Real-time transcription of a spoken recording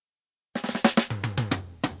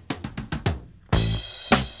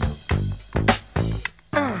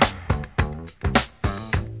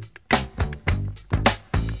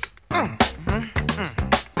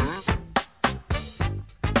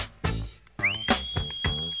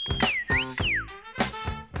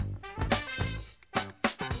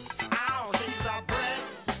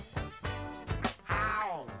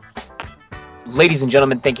Ladies and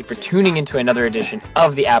gentlemen, thank you for tuning into another edition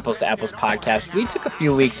of the Apples to Apples podcast. We took a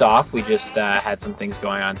few weeks off. We just had some things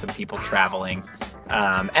going on, some people traveling.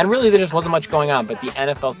 And really, there just wasn't much going on. But the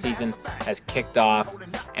NFL season has kicked off,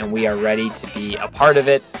 and we are ready to be a part of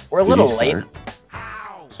it. We're a little late.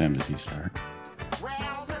 Sam, did he start?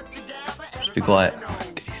 Just be quiet.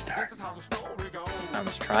 Did he start? I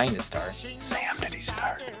was trying to start. Sam, did he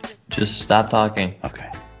start? Just stop talking. Okay.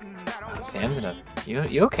 Sam's in a...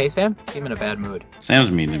 You okay, Sam? Seem in a bad mood.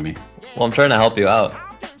 Sam's mean to me. Well, I'm trying to help you out.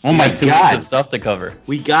 Oh my Two God. weeks of stuff to cover.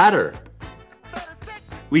 We got her.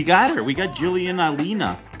 We got Jillian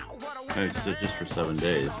Alina. It's just for 7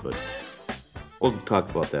 days, but we'll talk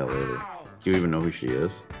about that later. Do you even know who she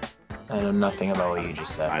is? I know nothing about what you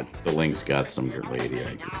just said. The link's got some good lady.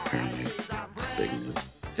 Apparently big news.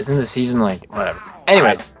 Isn't the season like... Whatever.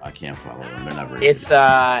 Anyways. I can't follow them. They're never... It's,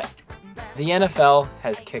 the NFL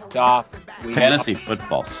has kicked off. Fantasy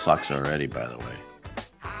football sucks already, by the way.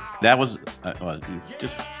 That was...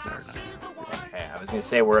 just... Okay, I was going to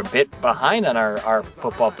say we're a bit behind on our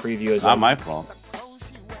football preview as well. Not my fault.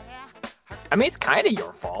 I mean, it's kind of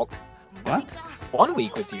your fault. What? 1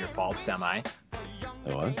 week was your fault, semi.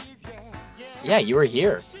 It was? Yeah, you were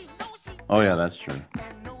here. Oh, yeah, that's true.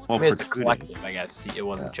 Well, I mean, it's for a collective, I guess. It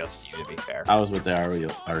wasn't just you, to be fair. I was with the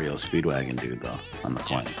Ariel Speedwagon dude, though, on the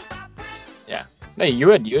plane. Yeah. No, you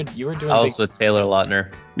were doing I was with Taylor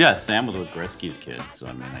Lautner. Yeah, Sam was with Gretzky's kid, so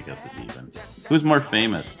I mean, I guess it's even. Who's more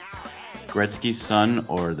famous, Gretzky's son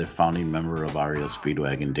or the founding member of Ariel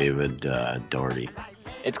Speedwagon, David Doherty?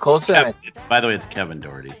 It's closer than... By the way, it's Kevin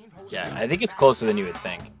Doherty. Yeah, I think it's closer than you would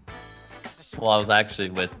think. Well, I was actually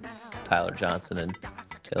with Tyler Johnson and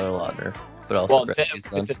Taylor Lautner, but also Gretzky's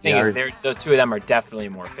son. The thing is, the two of them are definitely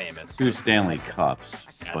more famous. 2 Stanley Cups.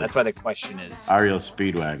 Yeah, that's why the question is... Ariel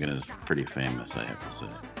Speedwagon is pretty famous, I have to say.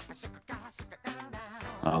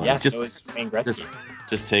 Yeah, so is Wayne Gretzky.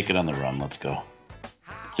 Just take it on the run. Let's go.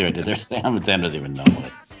 See what I did there, Sam? And Sam doesn't even know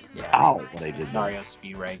it. Yeah. Ow, what I did. Mario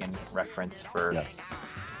Speedwagon reference for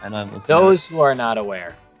And I'm those who are not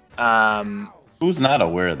aware. Who's not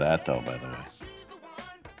aware of that, though, by the way?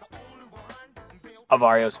 Of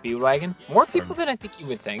Mario Speedwagon? More people than I think you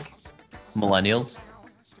would think. Millennials.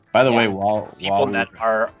 By the way, people that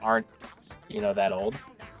aren't that old.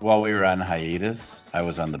 While we were on hiatus, I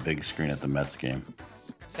was on the big screen at the Mets game.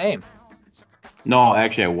 Same. No,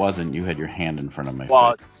 actually, I wasn't. You had your hand in front of my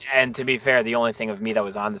Well, face. and to be fair, the only thing of me that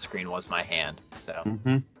was on the screen was my hand. So.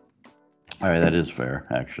 Mm-hmm. All right, that is fair,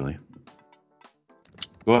 actually.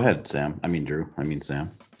 Go ahead, Sam. Drew.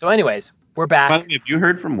 Sam. So, anyways, we're back. By the way, have you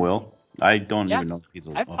heard from Will? I don't even know if he's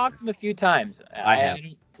alive. I've talked to him a few times. I have.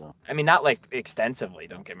 So. I mean, not like extensively,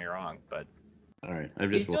 don't get me wrong, but all right.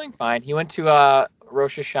 He's doing fine. He went to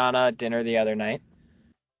Rosh Hashanah dinner the other night.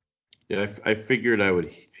 Yeah, I figured I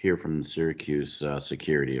would hear from Syracuse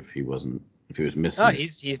security if he was missing. No,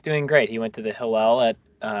 he's doing great. He went to the Hillel at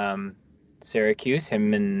Syracuse.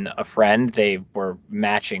 Him and a friend, they were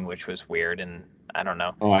matching, which was weird, and I don't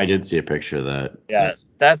know. Oh, I did see a picture of that. Yeah,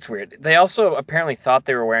 that's weird. They also apparently thought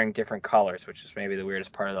they were wearing different colors, which is maybe the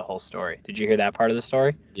weirdest part of the whole story. Did you hear that part of the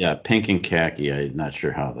story? Yeah, pink and khaki. I'm not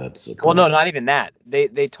sure how that's... Well, no, not even that.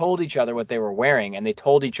 They told each other what they were wearing, and they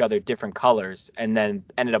told each other different colors, and then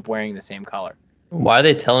ended up wearing the same color. Why are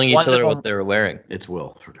they telling each other what they were wearing? It's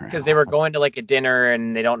Will. Because they were going to like a dinner,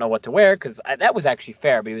 and they don't know what to wear, because that was actually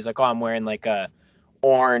fair, but he was like, oh, I'm wearing like a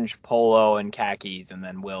orange polo and khakis, and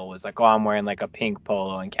then Will was like, oh, I'm wearing like a pink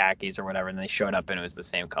polo and khakis or whatever, and they showed up and it was the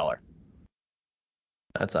same color.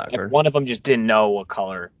 That's awkward. Like, one of them just didn't know what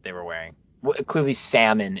color they were wearing. Clearly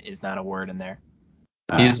salmon is not a word in there.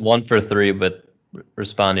 He's 1 for 3, but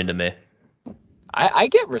responding to me. I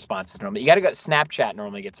get responses normally. You gotta go. Snapchat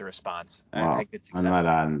normally gets a response. Wow. I'm not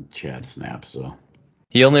on chat Snap, so.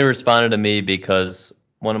 He only responded to me because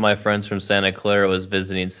one of my friends from Santa Clara was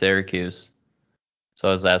visiting Syracuse. So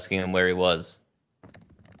I was asking him where he was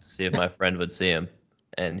to see if my friend would see him,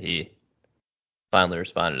 and he finally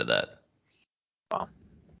responded to that. Well,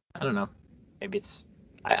 I don't know. Maybe it's...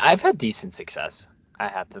 I've had decent success.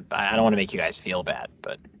 I don't want to make you guys feel bad,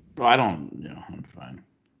 but... Well, I'm fine.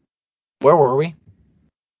 Where were we?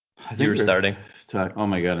 I think you were starting. Oh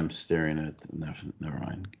my God, I'm staring at... Never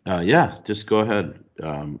mind. Yeah, just go ahead.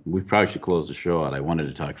 We probably should close the show out. I wanted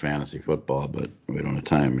to talk fantasy football, but we don't have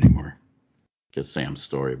time anymore. Just Sam's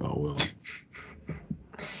story about Will.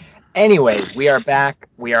 Anyway, we are back.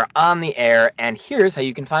 We are on the air, and here's how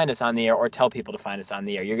you can find us on the air or tell people to find us on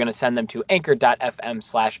the air. You're going to send them to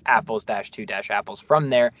anchor.fm/apples-2-apples. From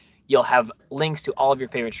there, you'll have links to all of your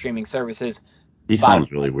favorite streaming services. He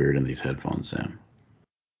sounds really weird in these headphones, Sam.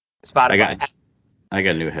 Spotify. I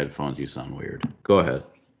got new headphones. You sound weird. Go ahead.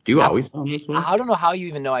 Do you always sound this way? I don't know how you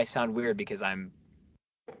even know I sound weird because I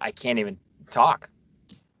can't even talk.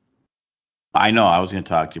 I know. I was going to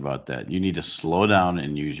talk to you about that. You need to slow down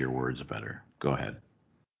and use your words better. Go ahead.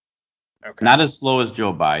 Okay. Not as slow as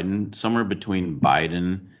Joe Biden. Somewhere between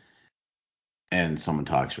Biden and someone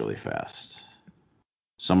talks really fast.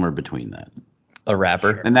 Somewhere between that. A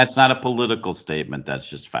rapper. And that's not a political statement. That's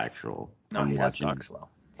just factual. No, he does talk slow.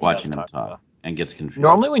 Watching him talk and gets confused.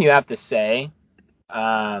 Normally when you have to say,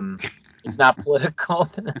 it's not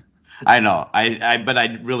political. I know. But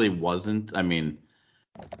I really wasn't. I mean,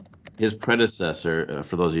 his predecessor,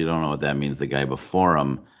 for those of you who don't know what that means, the guy before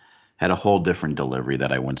him had a whole different delivery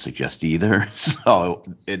that I wouldn't suggest either. So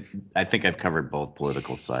I think I've covered both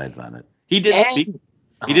political sides on it. He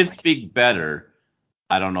did speak better.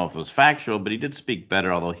 I don't know if it was factual, but he did speak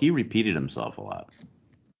better, although he repeated himself a lot.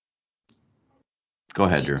 Go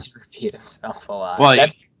ahead, Drew. He repeated himself a lot. Well,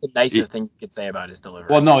 that's the nicest thing you could say about his delivery.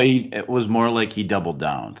 Well, no, it was more like he doubled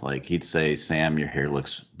down. Like he'd say, "Sam, your hair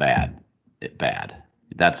looks bad." Bad.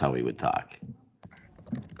 That's how he would talk.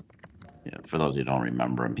 Yeah, for those who don't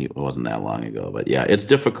remember him, it wasn't that long ago. But yeah, it's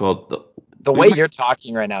difficult. The way you're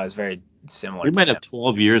talking right now is very similar. We might have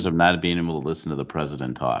 12 years of not being able to listen to the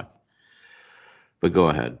president talk. But go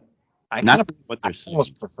ahead. I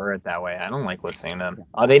almost prefer it that way. I don't like listening to them.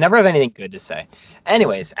 They never have anything good to say.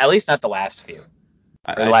 Anyways, at least not the last few.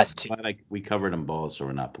 The last two. We covered them both, so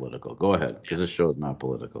we're not political. Go ahead, because this show is not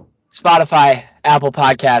political. Spotify, Apple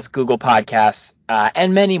Podcasts, Google Podcasts,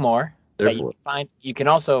 and many more that you can find. You can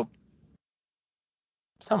also,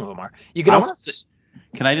 some of them are. You can also.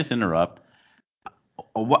 Can I just interrupt?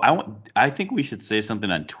 I think we should say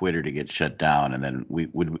something on Twitter to get shut down, and then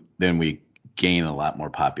we gain a lot more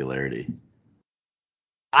popularity.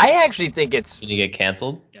 I actually think it's. Did he get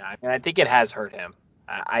canceled? Yeah, I mean, I think it has hurt him.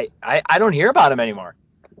 I don't hear about him anymore.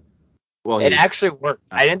 Well, it actually worked.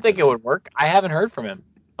 I didn't think it would work. I haven't heard from him.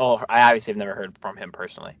 Oh, I obviously have never heard from him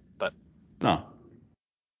personally, but. No.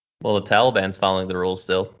 Well, the Taliban's following the rules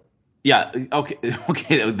still. Yeah.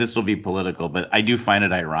 Okay. This will be political, but I do find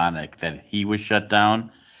it ironic that he was shut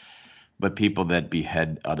down, but people that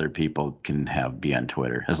behead other people can be on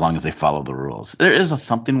Twitter as long as they follow the rules. There is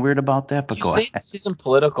something weird about that, but go ahead. This isn't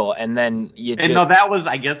political, and then you just. No, that was.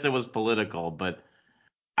 I guess it was political, but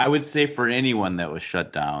I would say for anyone that was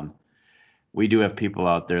shut down, we do have people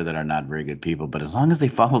out there that are not very good people, but as long as they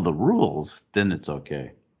follow the rules, then it's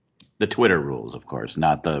okay. The Twitter rules, of course,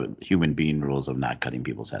 not the human being rules of not cutting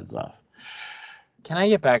people's heads off. Can I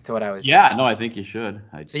get back to what I was saying? No, I think you should.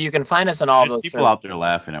 So you can find us on all those. People out there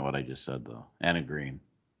laughing at what I just said, though, and agreeing.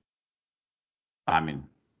 I mean,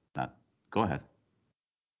 go ahead.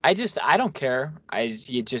 I don't care.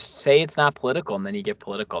 You just say it's not political, and then you get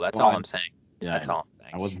political. That's all I'm saying. Yeah, that's all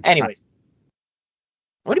I'm saying. Anyways,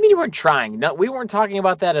 what do you mean you weren't trying? No, we weren't talking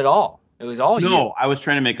about that at all. It was all you. No, I was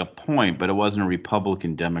trying to make a point, but it wasn't a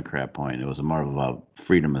Republican-Democrat point. It was more of a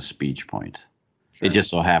freedom of speech point. Sure. It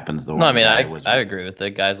just so happens the. No, I mean I agree with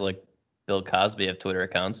it. Guys like Bill Cosby have Twitter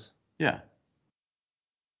accounts. Yeah.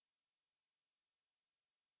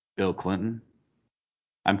 Bill Clinton.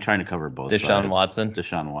 I'm trying to cover both sides. Deshaun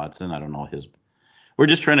Watson. I don't know his. We're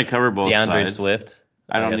just trying to cover both sides. DeAndre Swift.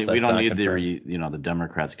 We don't need the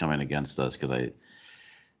Democrats coming against us because I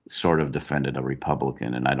sort of defended a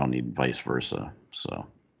Republican and I don't need vice versa. So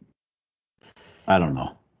I don't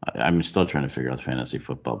know. I'm still trying to figure out fantasy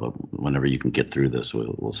football, but whenever you can get through this,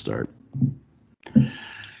 we'll start.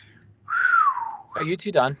 Are you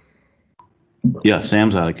two done? Yeah,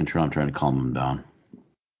 Sam's out of control. I'm trying to calm him down.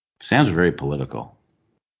 Sam's very political.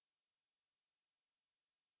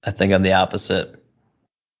 I think I'm the opposite.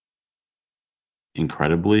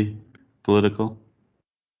 Incredibly political?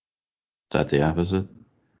 Is that the opposite?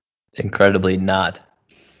 Incredibly not.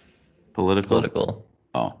 Political?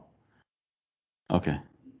 Oh. Okay.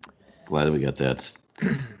 Glad we got that.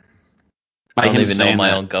 I don't even know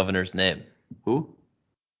my own governor's name. Who?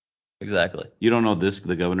 Exactly. You don't know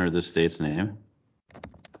the governor of this state's name?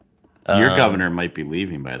 Your governor might be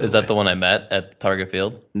leaving, by the way. Is that the one I met at Target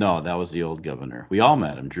Field? No, that was the old governor. We all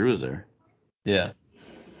met him. Drew was there. Yeah.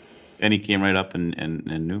 And he came right up and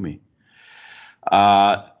knew me.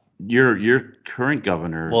 Your current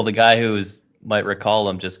governor. Well, the guy who might recall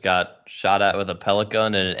him just got shot at with a pellet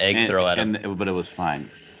gun and an egg throw at him. But it was fine.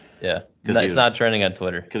 Yeah. It's not trending on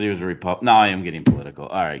Twitter. Because he was a Republican. No, I am getting political.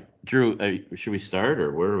 All right. Drew, should we start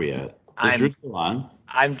or where are we at? Is Drew still on?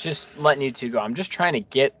 I'm just letting you two go. I'm just trying to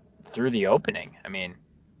get through the opening. I mean,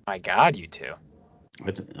 my God, you two.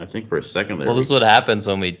 I think for a second there. Well, this is what happens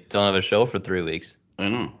when we don't have a show for 3 weeks. I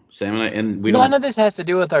know. Sam and I, and we None don't. of this has to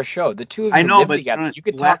do with our show. The two of I you know, live but together. You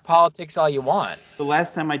could talk last politics all you want. the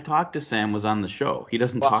last time I talked to Sam was on the show. He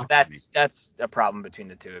doesn't Well, talk to me. that's a problem between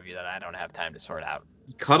the two of you that I don't have time to sort out.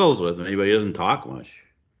 He cuddles with me, but he doesn't talk much.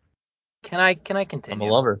 Can I I'm a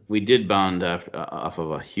continue? lover. We did bond off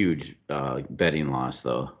of a huge betting loss,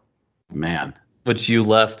 though. Man, Which you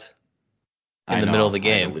left in I the know. middle of the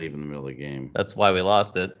I had to game. leave in the middle of the game. That's why we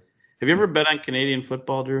lost it. Have you ever bet on Canadian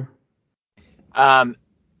football, Drew?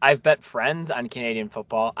 I've bet friends on Canadian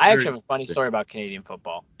football. I actually have a funny story about Canadian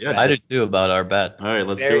football. Yeah, I do too about our bet. All right,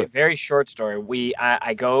 let's do Very it. very short story.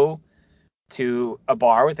 I go to a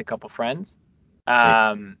bar with a couple friends,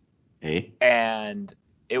 Hey, and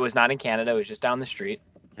it was not in Canada. It was just down the street.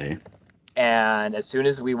 hey. And as soon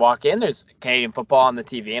as we walk in, there's Canadian football on the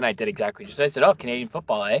TV, and I did exactly just I said, "Oh, Canadian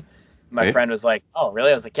football, eh?" My Okay. friend was like, "Oh,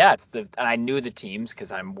 really?" I was like, "Yeah, it's the." And I knew the teams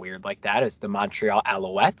because I'm weird like that. It's the Montreal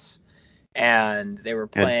Alouettes, and they were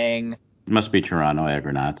playing. It must be Toronto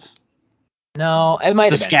Argonauts. No, it might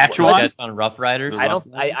have been. Saskatchewan? Sketch on Rough Riders. The Rough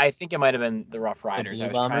Riders? I think it might have been the Rough Riders. Blue I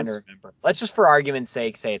was trying to Bombers? remember. Let's just, for argument's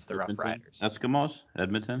sake, say it's the Rough Edmonton? Riders. Eskimos?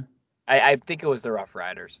 Edmonton? I think it was the Rough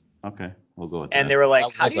Riders. Okay, we'll go with And that. they were like,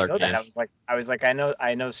 That "How was do you our know that?" team. I was like,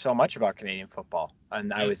 I know so much about Canadian football."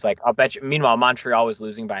 And I was like, "I'll bet you." Meanwhile, Montreal was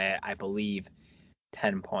losing by, I believe,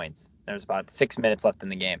 10 points. There was about 6 minutes left in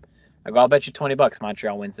the game. I go, "I'll bet you $20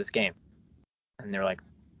 Montreal wins this game." And they were like,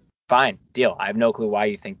 "Fine, deal. I have no clue why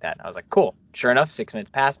you think that." I was like, "Cool." Sure enough, 6 minutes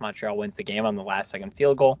pass. Montreal wins the game on the last second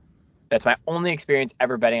field goal. That's my only experience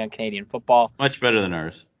ever betting on Canadian football. Much better than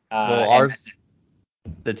ours. Well, ours,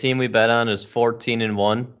 the team we bet on is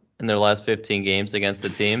 14-1 in their last 15 games against the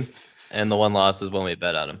team, and the one loss is when we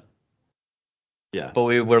bet on them. Yeah. But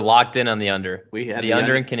we were locked in on the under. We had The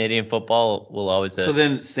under in Canadian football will always hit. So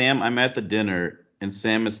then, Sam, I'm at the dinner, and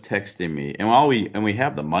Sam is texting me, and we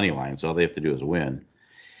have the money line, so all they have to do is win.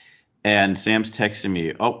 And Sam's texting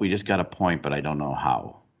me, "Oh, we just got a point, but I don't know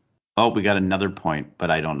how. Oh, we got another point, but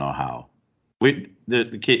I don't know how."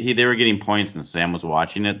 The kid, they were getting points, and Sam was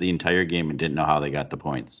watching it the entire game and didn't know how they got the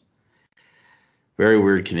points. Very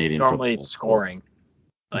weird Canadian normally football. it's scoring.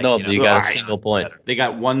 Like, no, you know, you got a I- single point. They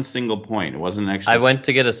got one single point. It wasn't an extra. I went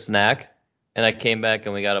to get a snack, and I came back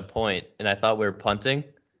and we got a point, and I thought we were punting.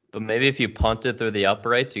 But maybe if you punt it through the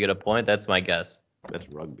uprights, you get a point. That's my guess. That's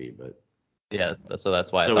rugby, but Yeah, so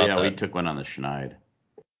that's why so I thought yeah, that. we took one on the Schneid.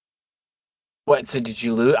 What? So did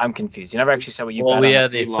you lose? I'm confused. You never actually said what you Well, bet we on.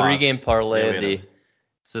 had the We lost. 3-game parlay Yeah, of we the had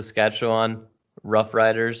Saskatchewan Rough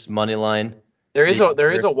Riders money line. There is the a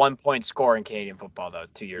under. 1 point score in Canadian football though.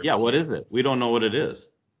 To your Yeah, what is it? We don't know what it is.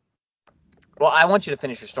 Well, I want you to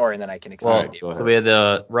finish your story and then I can explain Well, it to you. Go ahead. so we had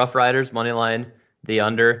the Rough Riders money line, the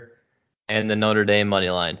under, and the Notre Dame money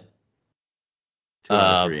line. 2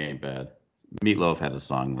 out of 3 ain't bad. Meatloaf had a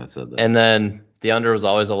song that said that. And then the under was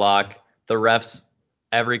always a lock. The refs,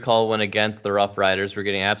 every call went against the Rough Riders. We're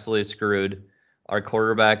getting absolutely screwed. Our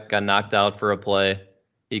quarterback got knocked out for a play.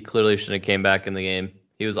 He clearly shouldn't have came back in the game.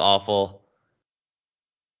 He was awful.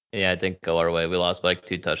 Yeah, it didn't go our way. We lost by like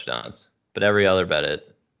 2 touchdowns. But every other bet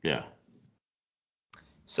it. Yeah.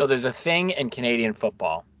 So there's a thing in Canadian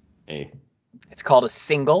football. Hey. It's called a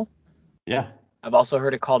single. Yeah. I've also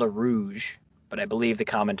heard it called a rouge, but I believe the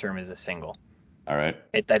common term is a single. All right.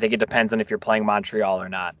 I think it depends on if you're playing Montreal or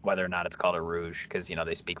not, whether or not it's called a rouge, because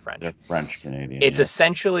they speak French. They're French Canadian. It's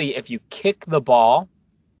essentially if you kick the ball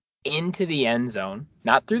into the end zone,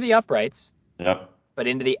 not through the uprights, Yep. but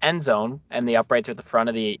into the end zone, and the uprights are at the front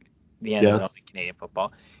of the end Yes. zone in Canadian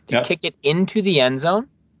football. If you Yep. kick it into the end zone,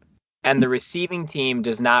 and the receiving team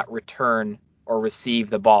does not return or receive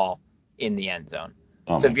the ball in the end zone.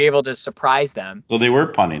 So if you're able to surprise them. So they were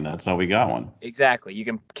punting. That's how we got one. Exactly. You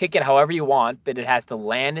can kick it however you want, but it has to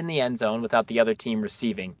land in the end zone without the other team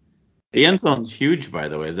receiving. The end zone's huge, by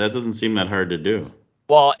the way. That doesn't seem that hard to do.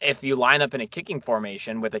 Well, if you line up in a kicking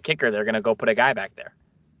formation with a kicker, they're going to go put a guy back there.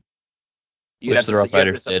 Which the Rough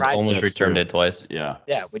Riders did. surprise Almost them. returned it twice. Yeah.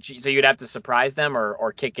 Yeah, so you'd have to surprise them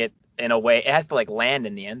or kick it in a way. It has to land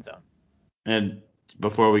in the end zone. And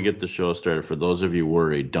before we get the show started, for those of you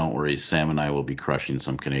worried, don't worry. Sam and I will be crushing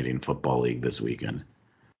some Canadian Football League this weekend.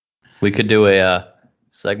 We could do a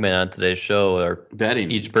segment on today's show or Betting.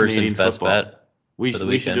 each person's Canadian best football. bet. We for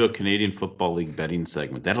the should do a weekend. Canadian Football League betting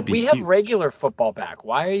segment. That'll be We huge. have regular football back.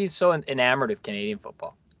 Why are you so enamored of Canadian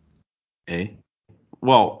football?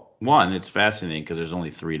 Well, one, it's fascinating because there's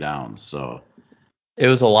only 3 downs. So It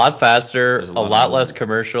was a lot faster, There's a a lot of lot less movement.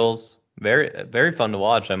 commercials. Very, very fun to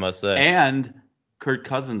watch, I must say. and Kirk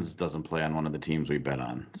Cousins doesn't play on one of the teams we bet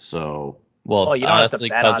on. So Well, you don't have to honestly,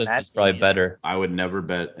 bet on Cousins that is probably team either. better. I would never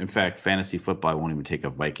bet. In fact, fantasy football, I won't even take a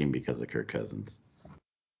Viking because of Kirk Cousins.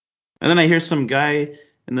 And then I hear some guy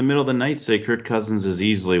in the middle of the night say Kirk Cousins is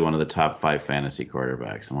easily one of the top 5 fantasy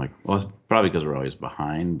quarterbacks. I'm like, well, it's probably because we're always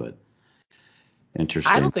behind, but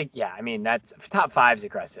interesting. I don't think, I mean, that's top 5's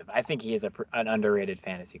aggressive. I think he is an underrated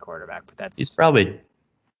fantasy quarterback, but He's probably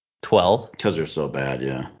 12. Because they're so bad,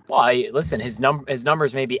 yeah. Well, listen, his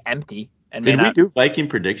numbers may be empty. And Did we do Viking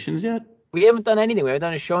predictions yet? We haven't done anything. We haven't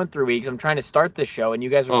done a show in 3 weeks. I'm trying to start this show, and you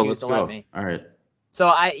guys refuse to let me. All right. So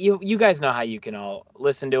you guys know how you can all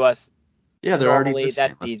listen to us. Yeah, they're normally, already listening.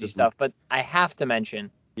 that's the easy stuff. But I have to mention,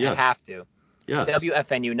 yes. I have to. Yes.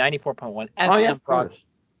 WFNU 94.1 FM. Oh, yeah, of course.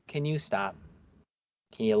 Can you stop?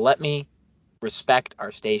 Can you let me respect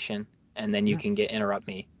our station, and then you can interrupt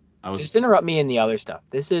me? Just interrupt me in the other stuff.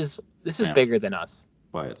 This is bigger than us.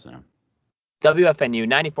 Quiet, Sam. WFNU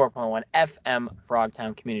 94.1 FM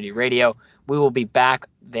Frogtown Community Radio. We will be back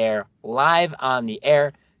there live on the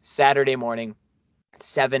air Saturday morning,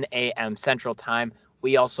 7 a.m. Central Time.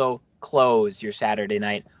 We also close your Saturday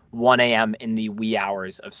night, 1 a.m. in the wee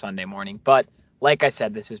hours of Sunday morning. But like I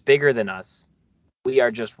said, this is bigger than us. We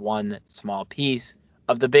are just one small piece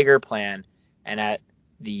of the bigger plan. And at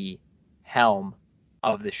the helm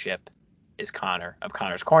of the ship is Connor of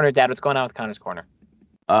Connor's Corner. Dad, what's going on with Connor's Corner?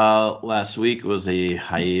 Last week was a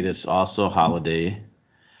hiatus, also holiday.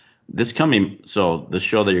 The show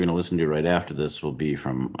that you're going to listen to right after this will be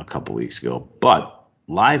from a couple weeks ago. But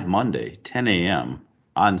live Monday, 10 a.m.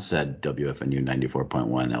 on said WFNU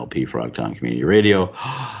 94.1 LP Frogtown Community Radio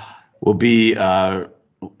will be a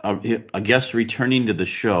guest returning to the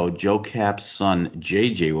show. Joe Cap's son,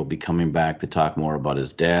 JJ, will be coming back to talk more about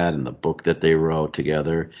his dad and the book that they wrote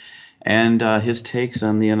together and his takes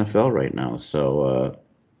on the NFL right now. So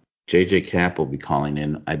JJ Cap will be calling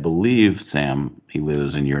in. I believe, Sam, he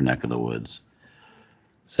lives in your neck of the woods.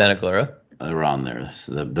 Santa Clara? Around there,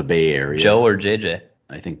 so the Bay Area. Joe or JJ?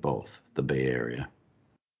 I think both. The Bay Area.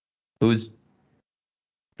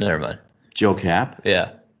 Never mind. Joe Cap?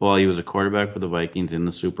 Yeah. Well, he was a quarterback for the Vikings in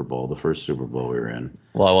the Super Bowl, the first Super Bowl we were in.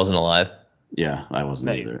 Well, I wasn't alive. Yeah, I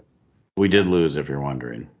wasn't either. We did lose, if you're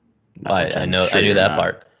wondering. I knew that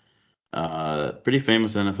part. Pretty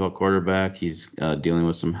famous NFL quarterback. He's dealing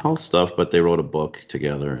with some health stuff, but they wrote a book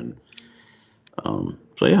together, and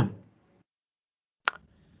so yeah.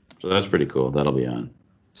 So that's pretty cool. That'll be on.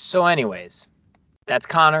 So anyways, that's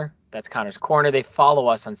Connor. That's Connor's Corner. They follow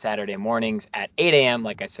us on Saturday mornings at 8 a.m.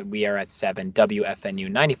 Like I said, we are at 7 WFNU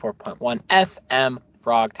 94.1 FM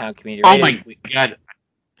Frogtown Community Radio. Oh my God.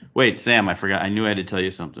 Wait, Sam, I forgot. I knew I had to tell you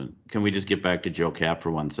something. Can we just get back to Joe Cap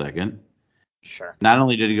for 1 second? Sure. Not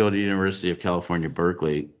only did he go to the University of California,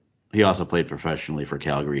 Berkeley, he also played professionally for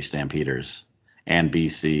Calgary Stampeders and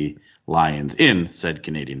BC Lions in said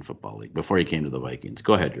Canadian Football League before he came to the Vikings.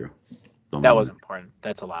 Go ahead, Drew. That was important.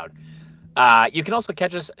 That's allowed. You can also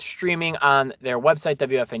catch us streaming on their website,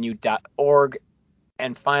 WFNU.org.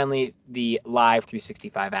 And finally, the Live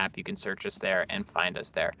 365 app. You can search us there and find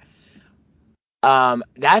us there.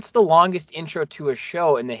 That's the longest intro to a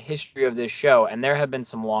show in the history of this show, and there have been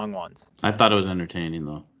some long ones. I thought it was entertaining,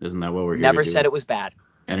 though. Isn't that what we're here Never to do? said it was bad.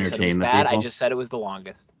 Entertain the people? I just said it was the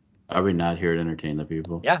longest. Are we not here to entertain the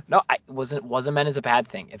people? Yeah, no, wasn't meant as a bad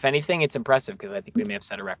thing. If anything, it's impressive because I think we may have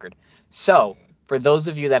set a record. So, for those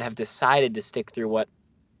of you that have decided to stick through what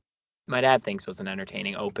my dad thinks was an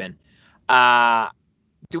entertaining open,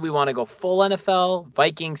 do we want to go full NFL,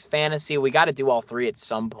 Vikings, fantasy? We got to do all three at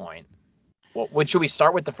some point. Should we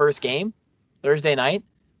start with the first game, Thursday night?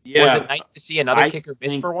 Yeah. Was it nice to see another kicker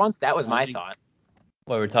miss for once? That was my thought.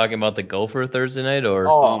 What, we're talking about the Gopher Thursday night or?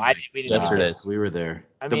 We didn't. Yesterday's. We were there.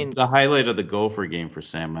 I mean, the highlight of the Gopher game for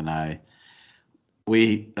Sam and I,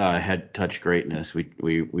 we had touch greatness.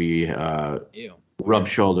 We rubbed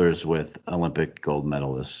shoulders with Olympic gold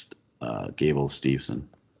medalist Gable Steveson.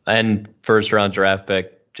 And first round draft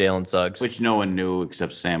pick Jalen Suggs. Which no one knew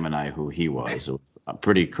except Sam and I who he was. It was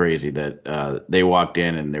pretty crazy that they walked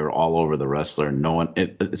in and they were all over the wrestler.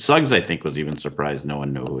 And Suggs, I think, was even surprised no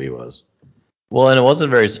one knew who he was. Well, and it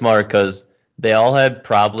wasn't very smart because they all had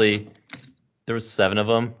there was 7 of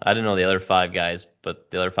them. I didn't know the other 5 guys, but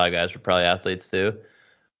the other 5 guys were probably athletes too.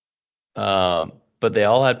 But they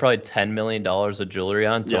all had probably $10 million of jewelry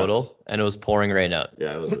on total, yes. And it was pouring rain out.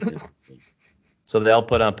 Yeah, it was. So they all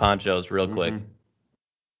put on ponchos real quick.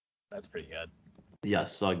 That's pretty good. Yeah,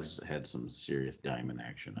 Suggs had some serious diamond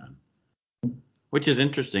action on, which is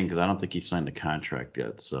interesting because I don't think he signed a contract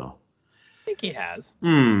yet. So I think he has.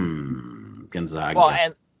 Gonzaga. Well,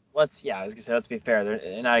 and I was gonna say, let's be fair.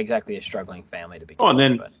 They're not exactly a struggling family to begin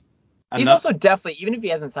with. But he's also definitely, even if he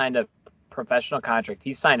hasn't signed a professional contract,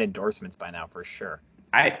 he's signed endorsements by now for sure.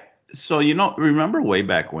 So, remember way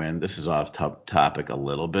back when, this is off topic a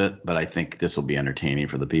little bit, but I think this will be entertaining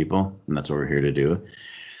for the people, and that's what we're here to do.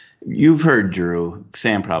 You've heard Drew,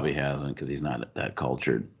 Sam probably hasn't because he's not that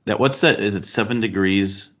cultured. What's that? Is it 7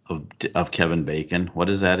 degrees of Kevin Bacon? What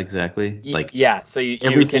is that exactly? Yeah, so you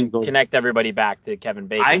everything can connect everybody back to Kevin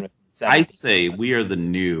Bacon. I say we are the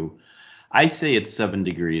new. I say it's 7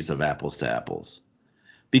 degrees of apples to apples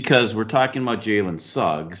because we're talking about Jalen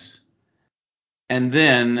Suggs. And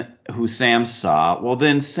then who Sam saw, well,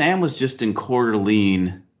 then Sam was just in Coeur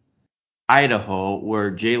d'Alene, Idaho,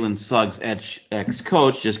 where Jalen Suggs'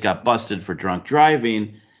 ex-coach just got busted for drunk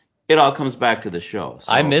driving. It all comes back to the show.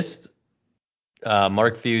 So, I missed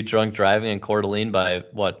Mark Few drunk driving in Coeur d'Alene by,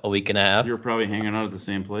 a week and a half? You were probably hanging out at the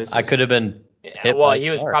same place. I could have been hit by a he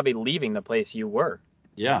was car. probably leaving the place you were.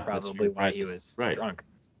 Yeah, that's probably why he was drunk.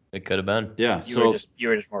 It could have been. Yeah, you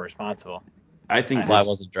were just more responsible. I think I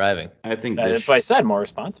wasn't driving. I think that's what I said, more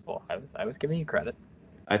responsible. I was giving you credit.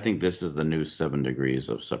 I think this is the new 7 degrees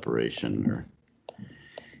of separation.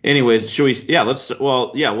 Anyways, should we? Yeah, we'll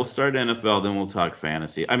start NFL, then we'll talk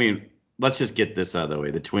fantasy. I mean, let's just get this out of the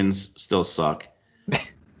way. The Twins still suck. That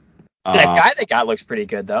guy they got looks pretty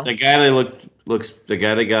good though. The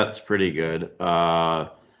guy they got's pretty good.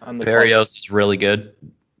 Berrios is really good.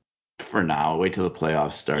 For now, wait till the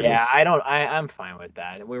playoffs start. Yeah, I'm fine with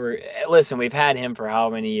that. We've had him for how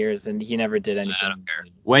many years, and he never did anything. I don't care.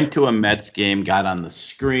 Went to a Mets game, got on the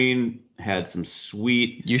screen, had some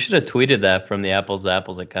sweet. You should have tweeted that from the Apples to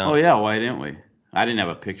Apples account. Oh yeah, why didn't we? I didn't have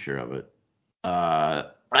a picture of it. I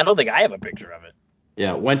don't think I have a picture of it.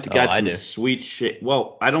 Yeah, got some sweet shit.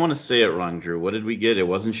 Well, I don't want to say it wrong, Drew. What did we get? It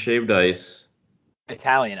wasn't shaved ice.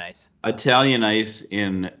 Italian ice. Italian ice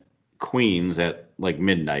in Queens at like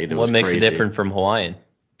midnight. What makes it different from Hawaiian?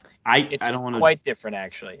 I don't want to. Quite different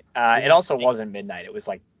actually. It also wasn't midnight. It was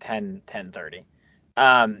like 10:30.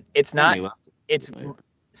 It's not.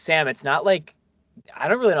 Sam. It's not like. I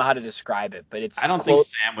don't really know how to describe it, but it's. I don't think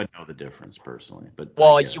Sam would know the difference personally, but.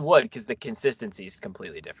 You would because the consistency is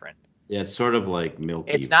completely different. Yeah, it's sort of like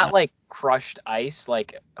milky. It's not like crushed ice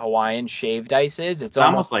like Hawaiian shaved ice is. It's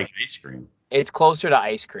almost like ice cream. It's closer to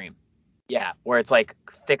ice cream. Yeah, where it's like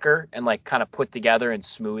thicker and like kind of put together and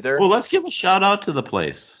smoother. Well, let's give a shout out to the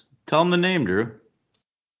place. Tell them the name, Drew.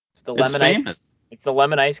 It's the Lemon Ice. It's the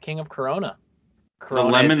Lemon Ice King of Corona. The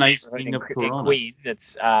Lemon Ice King of Corona. In Queens.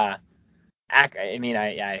 It's I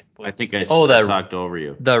think I talked over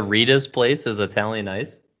you. The Rita's place is Italian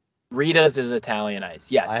ice. Rita's is Italian ice.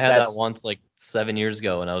 Yes. I had that once like 7 years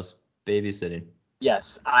ago when I was babysitting.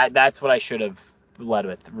 Yes, that's what I should have led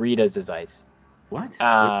with. Rita's is ice. What?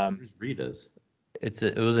 Where's Rita's?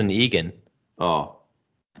 It was in Egan. Oh.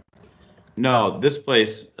 No, this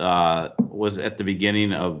place was at the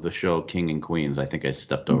beginning of the show King and Queens. I think I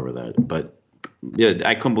stepped over that. But yeah,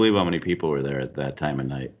 I couldn't believe how many people were there at that time of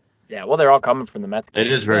night. Yeah, well, they're all coming from the Mets game.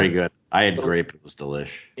 It is very good. I had grape. It was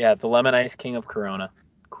delish. Yeah, the Lemon Ice King of Corona.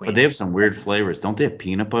 Queens. But they have some weird flavors. Don't they have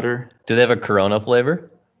peanut butter? Do they have a Corona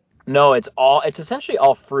flavor? No, it's essentially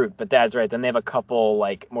all fruit, but that's right. Then they have a couple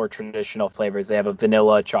like more traditional flavors. They have a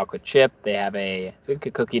vanilla chocolate chip, they have a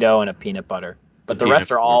cookie dough, and a peanut butter. But the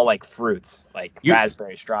rest are all like fruits, like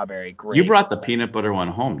raspberry, strawberry, grape. You brought the peanut butter one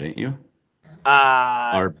home, didn't you?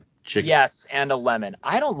 Or chicken. Yes, and a lemon.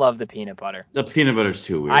 I don't love the peanut butter. The peanut butter's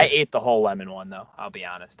too weird. I ate the whole lemon one though, I'll be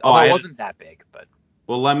honest. Although it wasn't that big, but.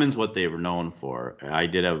 Well, lemon's what they were known for. I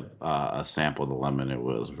did have a sample of the lemon. It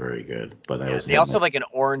was very good. But they also have like an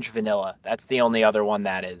orange vanilla. That's the only other one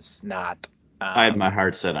that is not. I had my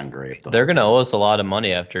heart set on grape, though. They're going to owe us a lot of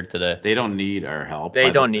money after today. They don't need our help.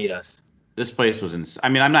 They don't need us. This place was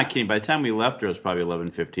I'm not kidding. By the time we left, it was probably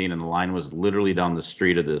 11:15, and the line was literally down the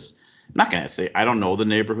street of this. I'm not going to say I don't know the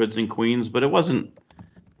neighborhoods in Queens, but it wasn't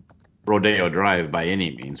Rodeo Drive by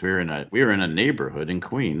any means. We were in a neighborhood in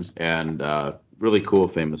Queens, and really cool,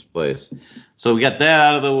 famous place. So we got that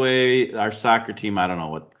out of the way. Our soccer team, I don't know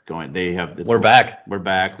what's going. We're back. We're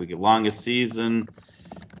back. We get longest season.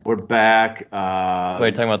 We're back. Wait,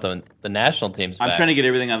 you're talking about the national team's back. I'm trying to get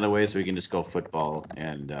everything out of the way so we can just go football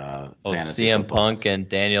and fantasy CM football. Punk and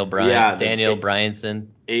Daniel Bryan, Daniel Bryanson,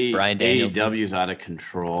 Brian Danielson. AEW's out of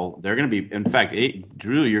control. They're going to be, in fact,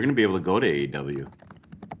 Drew, you're going to be able to go to AEW.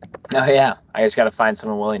 Oh yeah, I just got to find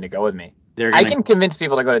someone willing to go with me. I can convince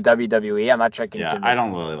people to go to WWE. I'm not sure I can. Yeah, I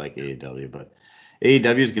don't really like AEW, but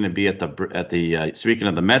AEW is going to be at the speaking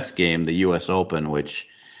of the Mets game, the U.S. Open, which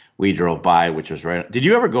we drove by, which was right. Did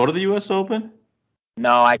you ever go to the U.S. Open?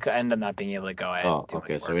 No, I ended up not being able to go.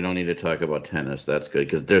 Okay, so we don't need to talk about tennis. That's good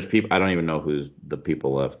because there's people. I don't even know who's the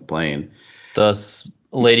people left playing. The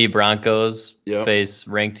Lady Broncos Yep. face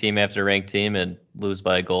ranked team after ranked team and lose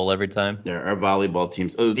by a goal every time. There are volleyball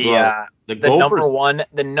teams. Oh, The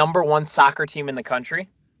Gophers. number one soccer team in the country,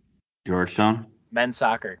 Georgetown. men's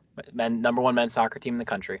soccer, number one men's soccer team in the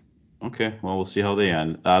country. Okay, well, we'll see how they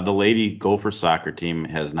end. The Lady Gopher soccer team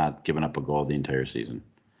has not given up a goal the entire season.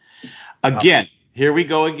 Again, here we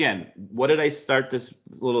go again. What did I start this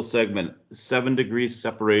little segment? 7 degrees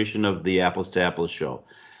separation of the Apples to Apples show.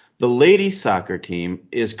 The ladies soccer team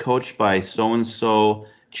is coached by so-and-so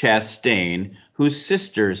Chastain, whose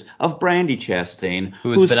sisters of Brandy Chastain.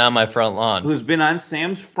 Who's been on my front lawn. Who's been on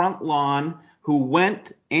Sam's front lawn, who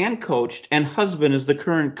went and coached, and husband is the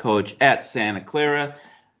current coach at Santa Clara,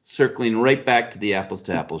 circling right back to the Apples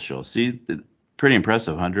to Apples show. See, pretty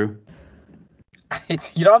impressive, huh, Drew?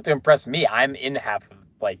 You don't have to impress me. I'm in half of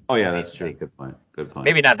Oh yeah, that's true. Good point.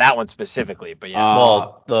 Maybe not that one specifically, but yeah.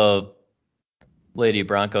 Well, the Lady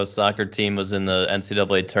Broncos soccer team was in the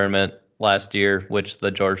NCAA tournament last year, which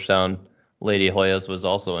the Georgetown Lady Hoyas was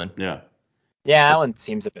also in. Yeah. Yeah, that one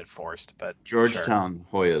seems a bit forced, but Georgetown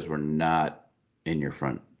Hoyas were not in your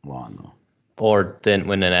front lawn though. Or didn't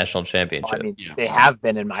win a national championship. Well, I mean, they have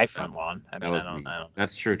been in my front lawn. I mean, That I don't.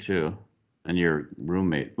 That's true too. And your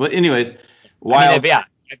roommate. Well, anyways, they've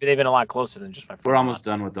been a lot closer than just my front We're almost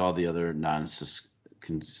done with all the other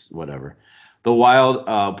whatever. The Wild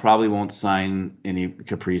probably won't sign any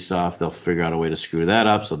Kaprizov. They'll figure out a way to screw that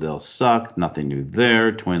up, so they'll suck. Nothing new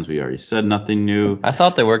there. Twins, we already said nothing new. I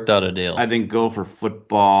thought they worked out a deal. I think Gopher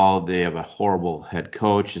football, they have a horrible head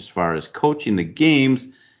coach as far as coaching the games.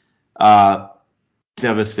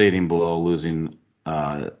 Devastating blow losing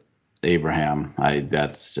Abraham.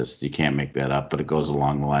 That's just, you can't make that up, but it goes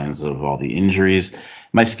along the lines of all the injuries.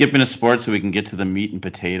 Am I skipping a sport so we can get to the meat and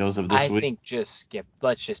potatoes of this week? I think just skip.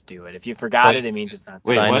 Let's just do it. If you forgot it means it's not.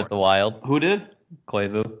 Signed with the Wild. Who did?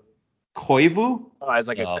 Koivu. Oh, as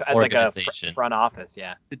like a front office,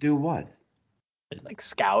 yeah. To do what? It's like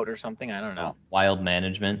scout or something. I don't know. Wild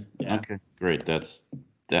management. Yeah. Okay, great. That's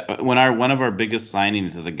that. When one of our biggest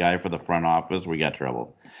signings is a guy for the front office, we got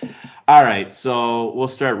trouble. All right, so we'll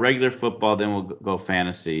start regular football, then we'll go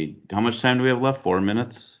fantasy. How much time do we have left? 4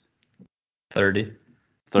 minutes. 30.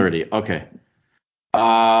 Okay.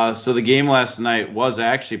 So the game last night was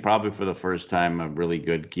actually probably for the first time a really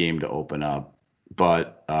good game to open up.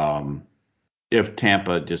 But if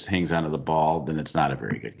Tampa just hangs onto the ball, then it's not a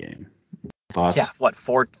very good game. Thoughts? Yeah, what,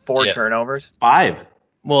 four turnovers? 5.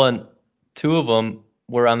 Well, and 2 of them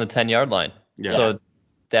were on the 10-yard line. Yeah. So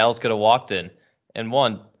Dallas could have walked in. And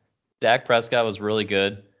Dak Prescott was really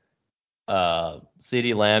good.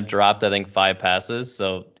 CeeDee Lamb dropped, I think, 5 passes,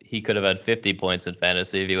 so he could have had 50 points in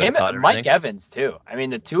fantasy if he would have caught everything. Mike Evans, too. I mean,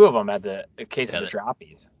 the 2 of them had the case of the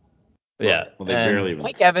droppies. Yeah. Well, they barely.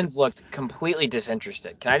 Mike Evans looked completely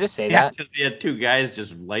disinterested. Can I just say that? Because he had 2 guys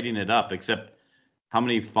just lighting it up, except how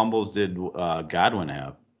many fumbles did Godwin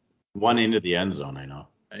have? 1 into the end zone, I know.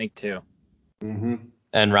 I think 2. Mm-hmm.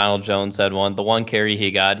 And Ronald Jones had 1. The 1 carry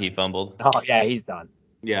he got, he fumbled. Oh, yeah, he's done.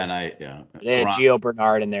 Yeah, They had Gio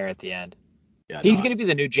Bernard in there at the end. Yeah, he's going to be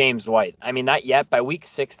the new James White. I mean, not yet. By week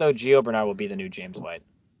 6, though, Gio Bernard will be the new James White.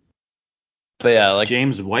 But yeah,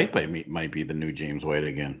 James White might be the new James White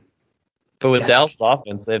again. But with Dallas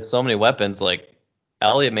offense, they have so many weapons. Like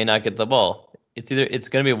Elliott may not get the ball. It's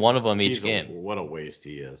going to be one of them each game. What a waste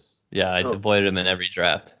he is. Yeah, I avoided him in every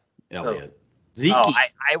draft. Elliott. Zeke. Oh,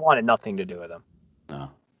 I wanted nothing to do with him. No,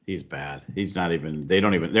 he's bad. He's not even. They're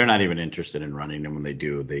not even interested in running him when they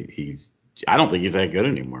do. I don't think he's that good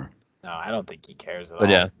anymore. No, I don't think he cares at all. But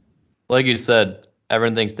yeah, like you said,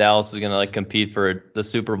 everyone thinks Dallas is going to compete for the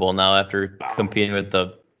Super Bowl now after competing with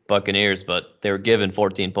the Buccaneers, but they were given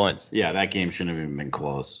 14 points. Yeah, that game shouldn't have even been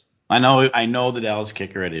close. I know the Dallas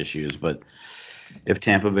kicker had issues, but if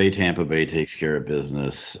Tampa Bay takes care of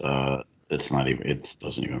business, it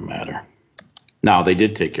doesn't even matter. Now, they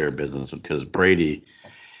did take care of business because Brady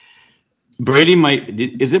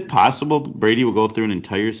is it possible Brady will go through an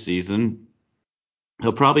entire season?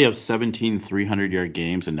 He'll probably have 17 300-yard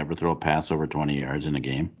games and never throw a pass over 20 yards in a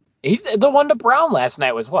game. The one to Brown last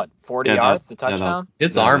night was what? 40 yards, the touchdown?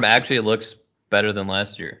 His arm actually looks better than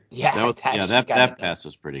last year. Yeah, that pass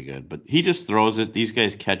was pretty good. But he just throws it. These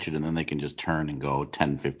guys catch it, and then they can just turn and go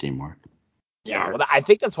 10, 15 more yards. Well, I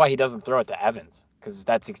think that's why he doesn't throw it to Evans, because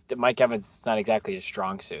Mike Evans is not exactly his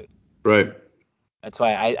strong suit. Right. That's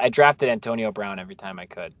why I drafted Antonio Brown every time I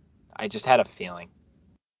could. I just had a feeling.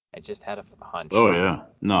 I just had a hunch. Oh, yeah.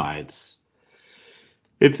 No, it's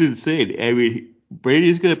insane. I mean,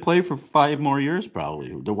 Brady's going to play for 5 more years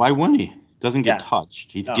probably. Why wouldn't he? Doesn't get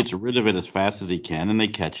touched. He gets rid of it as fast as he can, and they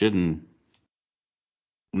catch it, and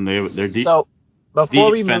their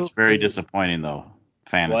defense very disappointing, though.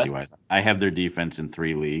 fantasy-wise. I have their defense in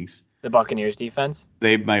 3 leagues. The Buccaneers defense?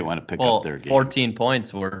 They might want to pick up their game. 14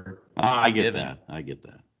 points were I get given. that. I get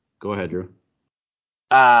that. Go ahead, Drew.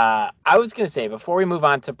 I was going to say, before we move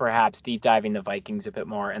on to perhaps deep diving the Vikings a bit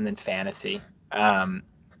more and then fantasy,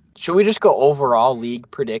 should we just go overall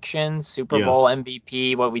league predictions, Super Bowl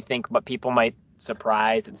MVP, what we think, what people might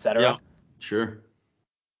surprise, etc.? Yeah, sure.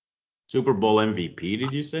 Super Bowl MVP,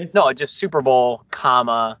 did you say? No, just Super Bowl,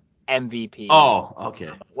 comma, MVP. Oh, okay.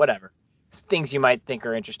 Whatever. Things you might think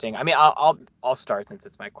are interesting. I mean, I'll start since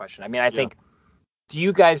it's my question. I mean, I think, do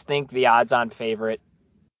you guys think the odds-on favorite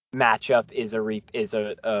matchup is a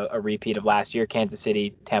repeat of last year, Kansas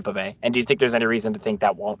City, Tampa Bay? And do you think there's any reason to think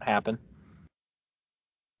that won't happen?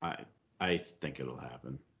 I think it'll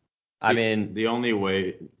happen. I mean, the only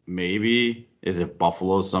way maybe is if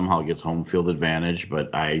Buffalo somehow gets home field advantage,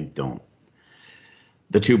 but I don't.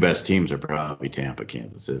 The 2 best teams are probably Tampa,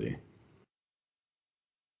 Kansas City.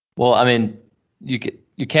 Well, I mean, you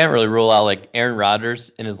can't really rule out like Aaron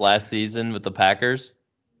Rodgers in his last season with the Packers.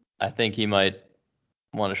 I think he might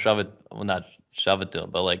want to shove it, well, not shove it to him,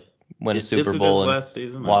 but like win a Super Bowl and last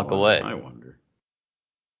season? walk away. I wonder.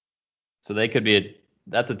 So they could be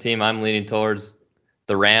that's a team I'm leaning towards.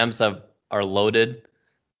 The Rams are loaded,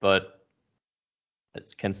 but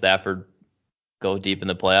can Stafford go deep in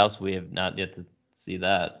the playoffs? We have not yet to see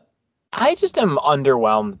that. I just am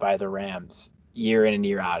underwhelmed by the Rams year in and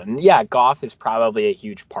year out. And yeah, Goff is probably a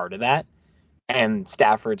huge part of that, and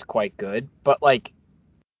Stafford's quite good. But like,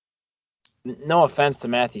 no offense to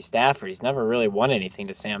Matthew Stafford, he's never really won anything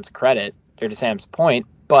to Sam's credit or to Sam's point.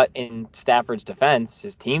 But in Stafford's defense,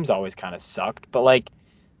 his team's always kind of sucked. But like,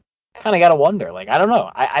 kind of got to wonder. Like, I don't know.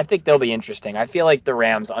 I think they'll be interesting. I feel like the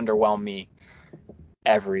Rams underwhelm me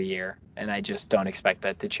every year, and I just don't expect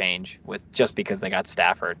that to change just because they got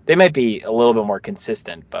Stafford. They might be a little bit more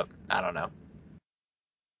consistent, but I don't know.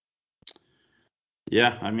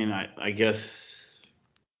 Yeah, I mean, I guess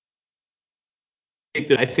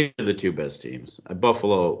I think they're the 2 best teams.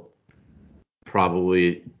 Buffalo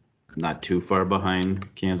probably not too far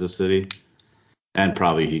behind Kansas City. And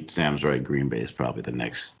probably, Sam's right, Green Bay is probably the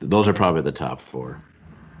next. Those are probably the top 4.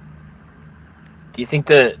 Do you think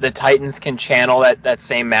the Titans can channel that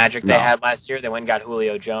same magic they had last year? They went and got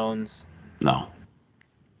Julio Jones. No.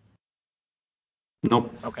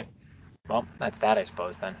 Nope. Okay. Well, that's that, I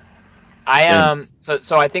suppose, then.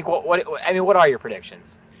 So I think what are your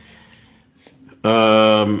predictions?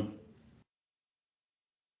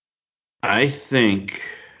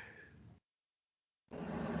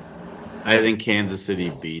 I think Kansas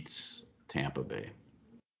City beats Tampa Bay.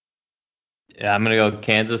 Yeah, I'm gonna go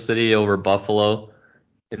Kansas City over Buffalo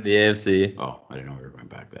in the AFC. Oh, I didn't know we were going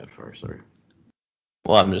back that far. Sorry.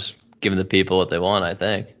 Well, I'm just giving the people what they want, I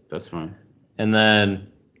think. That's fine. And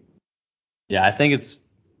then, yeah, I think it's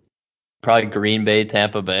probably Green Bay,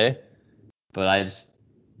 Tampa Bay. But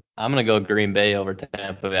I'm gonna go Green Bay over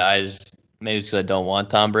Tampa Bay. Maybe it's because I don't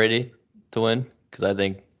want Tom Brady to win, because I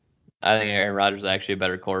think Aaron Rodgers is actually a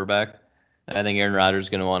better quarterback. And I think Aaron Rodgers is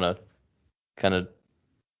gonna want to kind of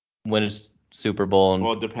win his Super Bowl and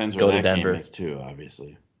well, it depends go where to that Denver. Game is too,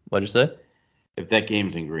 obviously. What'd you say? If that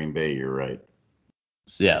game's in Green Bay, you're right.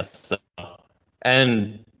 Yes.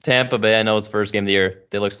 And Tampa Bay, I know it's first game of the year.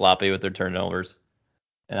 They look sloppy with their turnovers.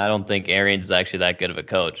 And I don't think Arians is actually that good of a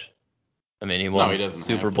coach. I mean, he won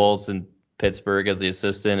Super Bowls in Pittsburgh as the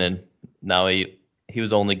assistant, and now he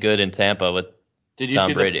was only good in Tampa with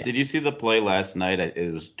Tom Brady. Did you see the play last night?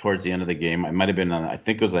 It was towards the end of the game. It might have been I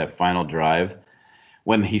think it was that final drive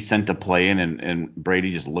when he sent a play in, and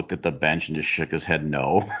Brady just looked at the bench and just shook his head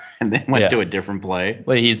no, and then went to a different play.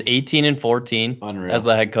 Wait, he's 18-14 as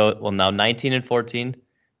the head coach. Well, now 19-14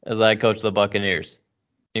 as the head coach of the Buccaneers.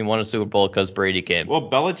 He won a Super Bowl because Brady came. Well,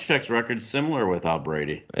 Belichick's record's similar without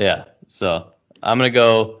Brady. Yeah, so I'm gonna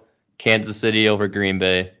go Kansas City over Green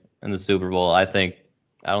Bay in the Super Bowl. I don't think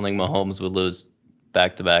Mahomes would lose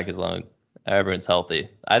back-to-back as long as everyone's healthy.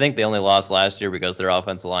 I think they only lost last year because their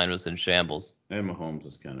offensive line was in shambles. And Mahomes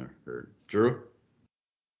is kind of hurt. Drew?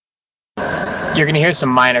 You're going to hear some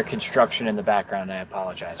minor construction in the background. I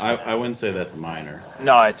apologize. I wouldn't say that's minor.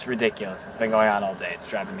 No, it's ridiculous. It's been going on all day. It's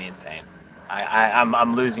driving me insane.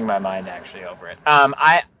 I'm losing my mind actually over it.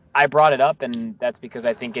 I brought it up, and that's because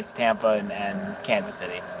I think it's Tampa and Kansas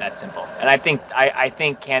City. That's simple. And I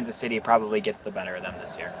think Kansas City probably gets the better of them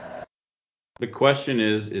this year. The question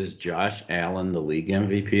is Josh Allen the league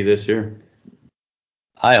MVP this year?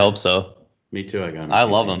 I hope so. Me too. I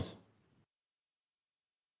love him.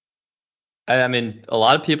 I mean, a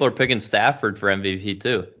lot of people are picking Stafford for MVP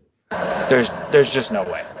too. There's just no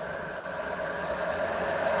way.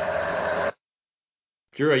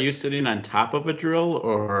 Drew, are you sitting on top of a drill,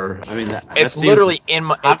 or I mean, It's literally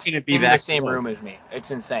how can it be in that the same close? room as me.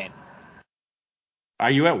 It's insane.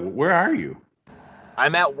 Where are you?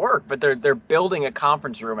 I'm at work, but they're building a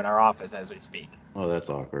conference room in our office as we speak. Oh, that's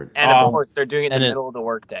awkward. And of course, they're doing it in and the it- middle of the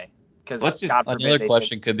workday. Because Let's just- God forbid Another they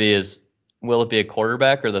question could be will it be a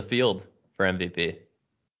quarterback or the field for MVP?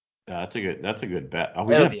 That's a good bet.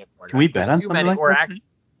 Are It'll be a quarterback. Can we bet There's on too something many- like we're that? act-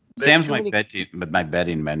 Sam's too many- my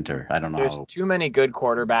betting mentor. I don't know There's how. too many good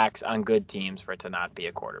quarterbacks on good teams for it to not be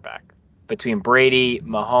a quarterback. Between Brady,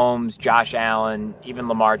 Mahomes, Josh Allen, even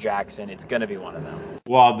Lamar Jackson, it's going to be one of them.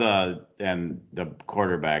 Well, the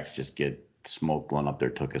quarterbacks just get smoke blown up their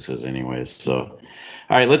tuchuses anyways. So,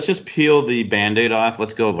 all right, let's just peel the Band-Aid off.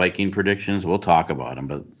 Let's go Viking predictions. We'll talk about them,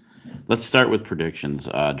 but let's start with predictions,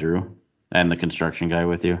 Drew, and the construction guy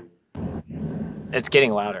with you. It's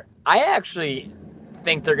getting louder. I actually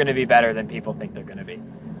think they're going to be better than people think they're going to be.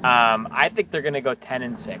 I think they're going to go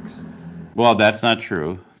 10-6. Well, that's not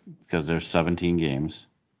true because there's 17 games.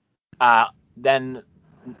 Then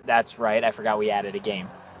that's right. I forgot we added a game.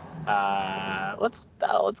 Let's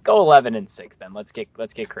go 11-6 then. Let's get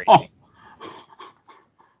crazy. Oh.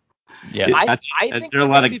 Yeah. I think they're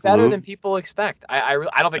going to be better than people expect. I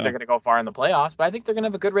don't think they're going to go far in the playoffs, but I think they're going to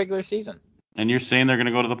have a good regular season. And you're saying they're going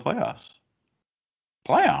to go to the playoffs?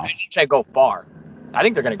 Playoffs? Should I go far? I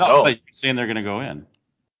think they're going to go. You're saying they're going to go in.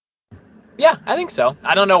 Yeah, I think so.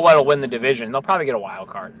 I don't know what'll win the division. They'll probably get a wild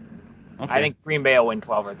card. Okay. I think Green Bay will win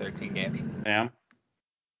 12 or 13 games. Sam?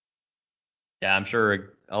 Yeah, I'm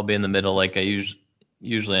sure I'll be in the middle like I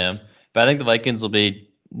usually am. But I think the Vikings will be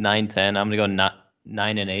 9-10. I'm going to go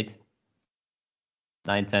 9-8.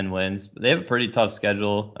 9-10 wins. But they have a pretty tough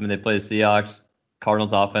schedule. I mean, they play the Seahawks.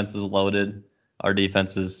 Cardinals' offense is loaded. Our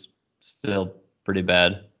defense is still pretty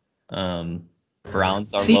bad.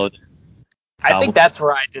 Browns are loaded. I think that's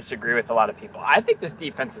where I disagree with a lot of people. I think this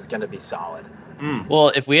defense is going to be solid. Well,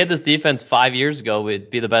 if we had this defense 5 years ago,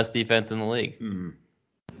 we'd be the best defense in the league.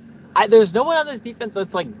 There's no one on this defense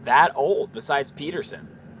that's like that old besides Peterson.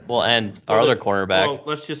 Well, and our other cornerback. Well,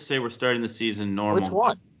 let's just say we're starting the season normal. Which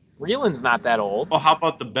one? Breeland's not that old. Well, how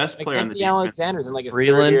about the best player on the defense? Alexander's in like his third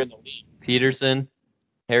Breeland, year in the league. Peterson,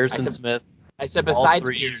 Harrison Smith. I said all besides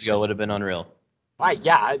 3 years Peterson. ago would have been unreal.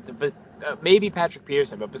 Yeah, but maybe Patrick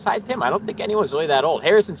Peterson, but besides him, I don't think anyone's really that old.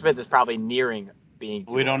 Harrison Smith is probably nearing being.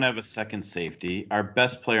 We don't have a second safety. Our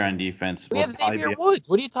best player on defense. We have Xavier Woods.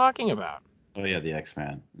 What are you talking about? Oh yeah, the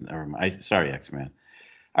X-Man. Sorry, X-Man.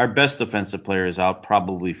 Our best defensive player is out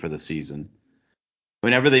probably for the season.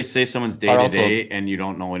 Whenever they say someone's day to day and you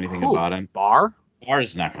don't know anything about him, Barr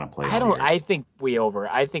is not going to play. I think we.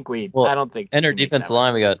 Well, I don't think. And our defensive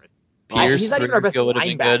line, we got Pierce. He's not even our best would have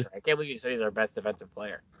been good. linebacker. I can't believe you said he's our best defensive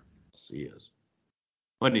player. He is.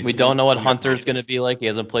 We don't know what Hunter's going to be like. He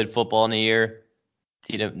hasn't played football in a year.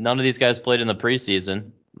 None of these guys played in the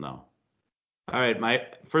preseason. No. All right,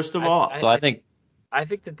 first of all, I think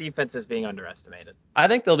the defense is being underestimated. I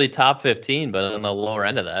think they'll be top 15, but on the lower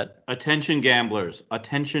end of that. Attention gamblers.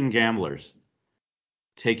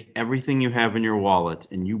 Take everything you have in your wallet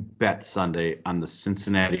and you bet Sunday on the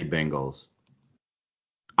Cincinnati Bengals.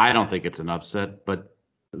 I don't think it's an upset, but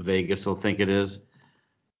Vegas will think it is.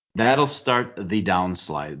 That'll start the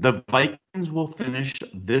downslide. The Vikings will finish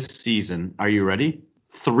this season, are you ready?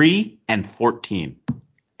 3-14.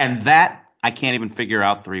 And that, I can't even figure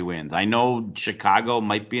out 3 wins. I know Chicago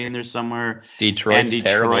might be in there somewhere.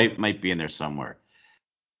 Detroit might be in there somewhere.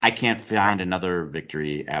 I can't find another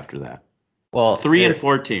victory after that. Well,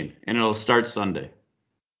 3-14, and it'll start Sunday.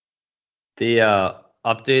 The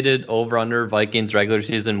updated over-under Vikings regular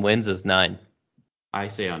season wins is 9. I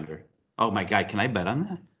say under. Oh my God, can I bet on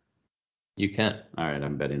that? You can. All right,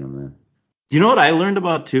 I'm betting on that. You know what I learned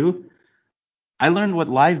about too? I learned what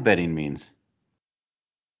live betting means.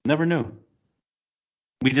 Never knew.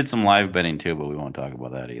 We did some live betting too, but we won't talk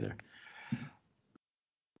about that either.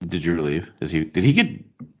 Did you leave? Did he get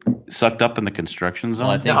sucked up in the construction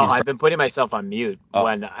zone? No, I've been putting myself on mute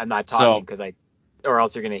when I'm not talking or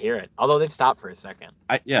else you're gonna hear it. Although they've stopped for a second.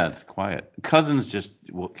 It's quiet. Cousins just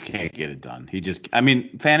can't get it done.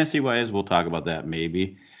 Fantasy wise, we'll talk about that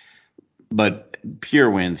maybe. But pure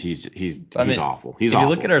wins, he's awful. If you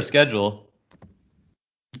look at our schedule,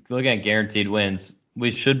 if you look at guaranteed wins,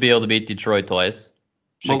 we should be able to beat Detroit twice.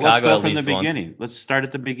 Chicago let's go from at least the once. beginning. Let's start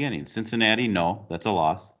at the beginning. Cincinnati, no, that's a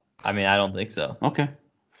loss. I don't think so. Okay,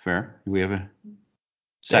 fair. We have a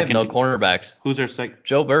second. No cornerbacks. Who's our second?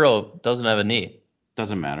 Joe Burrow doesn't have a knee.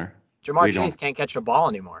 Doesn't matter. Jamar Chase can't catch a ball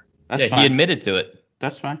anymore. That's fine. He admitted to it.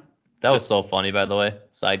 That's fine. That was so funny, by the way.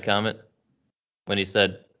 Side comment when he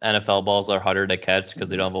said NFL balls are harder to catch because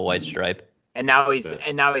they don't have a white stripe. And now he's Best.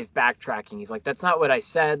 backtracking. He's like, that's not what I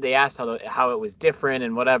said. They asked how it was different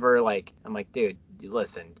and whatever. Like, I'm like, dude,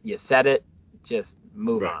 listen, you said it, just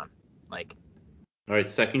move Right. on. Like, All right,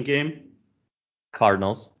 second game,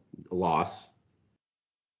 Cardinals. loss.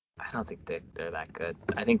 I don't think they're that good.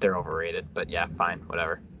 I think they're overrated. But yeah, fine,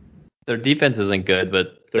 whatever. Their defense isn't good,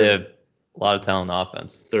 but they have a lot of talent on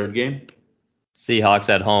offense. Third game, Seahawks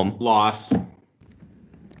at home. loss.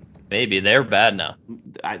 Maybe. They're bad now.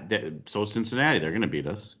 So Cincinnati, they're going to beat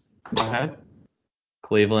us. Go ahead.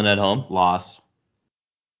 Cleveland at home. Loss.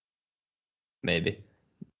 Maybe.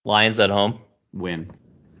 Lions at home. Win.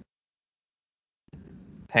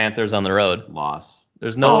 Panthers on the road. Loss.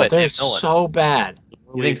 There's no way. They're No one. so bad.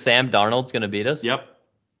 You think Sam Darnold's going to beat us? Yep.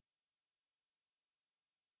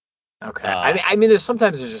 Okay. I mean, there's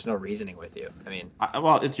just no reasoning with you. I mean,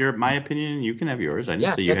 Well, it's my opinion. You can have yours. I didn't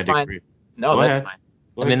Yeah, say you that's had to fine. agree. no, Go that's ahead. fine.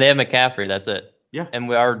 Go I mean, ahead. they have McCaffrey. That's it. Yeah.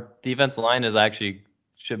 And our defense line is actually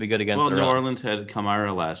should be good against Well, the New run. Orleans had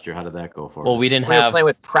Kamara last year. How did that go for us? Well, we didn't We were have playing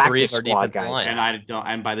with three practice of our squad defensive guys. line. And I don't.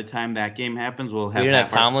 And by the time that game happens, we'll have We didn't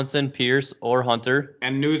have half our. Tomlinson, Pierce, or Hunter.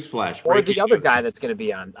 And newsflash. Or breaking the other news. guy that's going to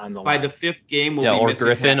be on the By line. the fifth game, we'll Yeah, be or missing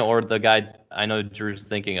Griffin, half. or the guy I know Drew's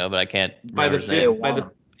thinking of, but I can't By the remember his name. fifth, by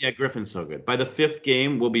the yeah, Griffin's so good. By the fifth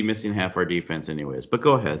game, we'll be missing half our defense anyways. But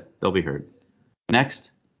go ahead, they'll be hurt.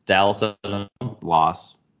 Next, Dallas at home.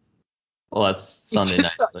 loss. Well, that's Sunday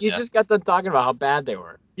night. but You yeah. just got done talking about how bad they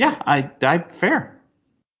were. Yeah, I fair.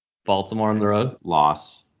 Baltimore on the road.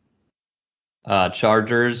 Loss.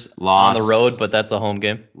 Chargers Loss. on the road, but that's a home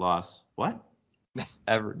game. Loss. What?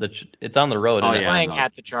 It's on the road. Oh, isn't it? yeah. Playing no,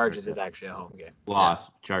 at the it's Chargers right is actually a home game. Loss.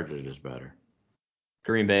 Chargers is better.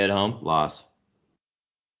 Green Bay at home. Loss.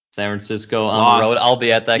 San Francisco on Loss. the road. I'll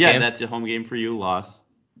be at that Yeah, game. that's a home game for you. Loss.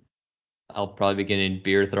 I'll probably be getting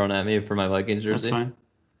beer thrown at me for my Vikings That's jersey. fine.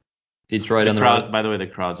 Detroit on the crowd, road. by the way, the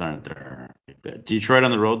crowds aren't there. Detroit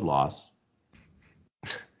on the road. Loss.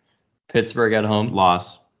 Pittsburgh at home.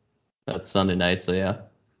 Loss. That's Sunday night, so yeah.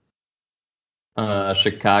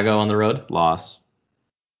 Chicago on the road. Loss.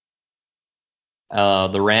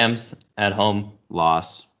 The Rams at home.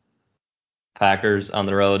 Loss. Packers on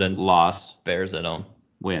the road, and Loss. Bears at home.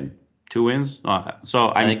 Win. 2 wins.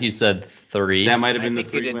 So I think you said 3. that might have I been the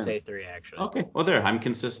think you 3 did wins. say 3 actually. Okay. Well, there. I'm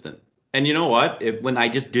consistent. And you know what? When I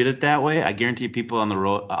just did it that way, I guarantee people on the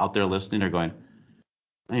road out there listening are going,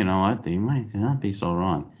 you know what? They might not be so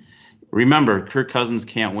wrong. Remember, Kirk Cousins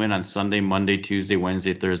can't win on Sunday, Monday, Tuesday,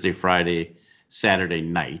 Wednesday, Thursday, Friday, Saturday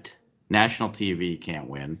night. National TV can't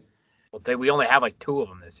win. Well, we only have like 2 of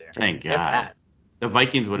them this year. Thank They're God. bad. The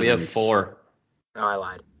Vikings would We have have been 4. No, I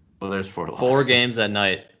lied. Well, there's 4 losses. 4 games at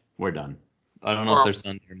night. We're done. I don't know if they're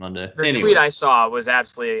Sunday or Monday. The Anyway. tweet I saw was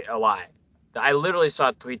absolutely a lie. I literally saw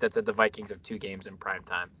a tweet that said the Vikings have 2 games in prime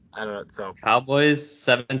times. I don't know. So Cowboys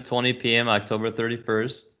 7:20 p.m. October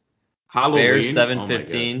 31st. Halloween. Bears Oh my God.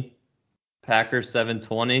 7:15. Packers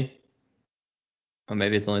 7:20. Or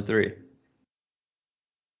maybe it's only 3.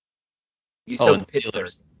 you Oh, said and Pittsburgh.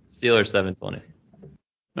 Steelers 7:20.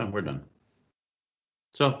 No, we're done.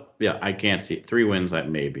 So, yeah, I can't see it. 3 wins,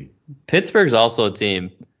 maybe. Pittsburgh's also a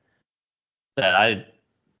team that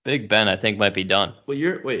Big Ben, I think, might be done. Well,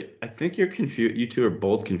 I think you're confused. You two are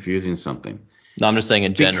both confusing something. No, I'm just saying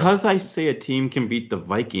in general. Because I say a team can beat the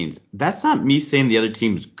Vikings, that's not me saying the other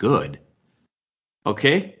team's good.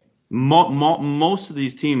 Okay? Most of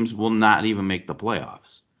these teams will not even make the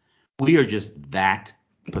playoffs. We are just that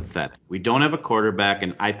pathetic. We don't have a quarterback,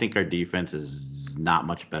 and I think our defense is not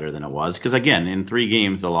much better than it was. Because, again, in 3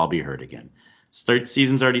 games, they'll all be hurt again.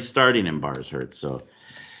 Season's already starting and Barr's hurt. So,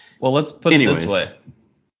 well, let's put it this anyways. way.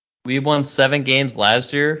 We won 7 games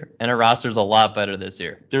last year, and our roster's a lot better this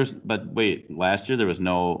year. But wait, last year there was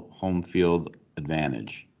no home field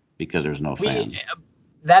advantage because there's no fans.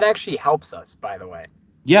 That actually helps us, by the way.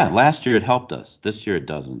 Yeah, last year it helped us. This year it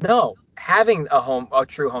doesn't. No, having a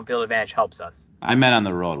true home field advantage helps us. I meant on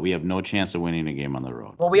the road. We have no chance of winning a game on the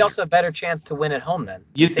road. Well, we also have a better chance to win at home then.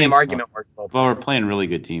 You The think same so? argument works both Well, we're ways. playing really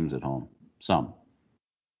good teams at home. Some.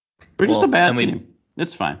 We're just a bad team.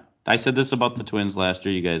 It's fine. I said this about the Twins last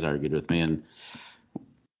year. You guys argued with me, and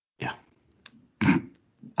yeah.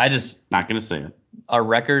 I just Not going to say it. our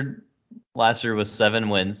record last year was 7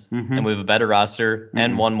 wins, Mhm. and we have a better roster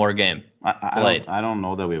and Mhm. 1 more game. I don't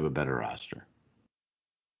know that we have a better roster.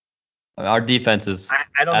 Our defense is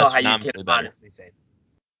I don't know how you astronomically can better. honestly say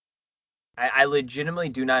that. I legitimately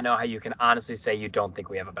do not know how you can honestly say you don't think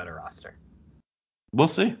we have a better roster. We'll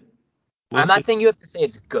see. I'm not saying you have to say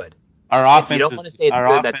it's good. Our If offense you don't want to say it's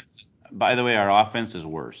good, that's by the way, our offense is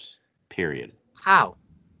worse. Period. how.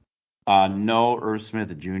 No Irv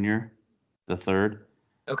Smith Jr. the third.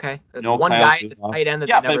 Okay. There's No one Kyle guy at the Rudolph. tight end that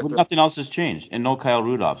Yeah, they never but throw. nothing else has changed, and no Kyle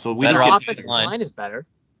Rudolph. So we Better don't The get offensive line. line is better.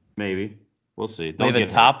 maybe. We'll see. We Don't have a get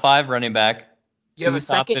top 5 running back. You have a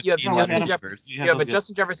Top second. You have 15 No, we wide had Justin him. Jefferson. receivers. We had You have a those guys.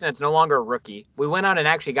 Justin Jefferson that's no longer a rookie. We went out and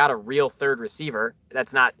actually got a real third receiver.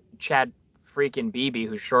 That's not Chad freaking Beebe,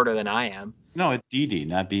 who's shorter than I am. No, it's DD,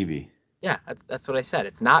 not BB. Yeah, that's what I said.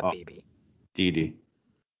 It's not Oh. Beebe. DD.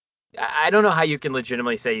 I don't know how you can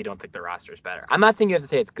legitimately say you don't think the roster is better. I'm not saying you have to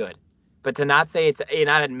say it's good, but to not say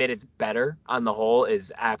not admit it's better on the whole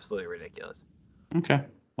is absolutely ridiculous. Okay,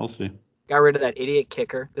 we'll see. Got rid of that idiot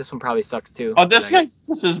kicker. This one probably sucks too. Oh, this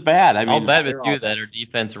is bad. I mean, I'll bet they're with all you that our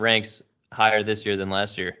defense ranks higher this year than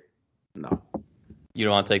last year. no. You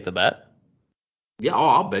don't want to take the bet? Yeah,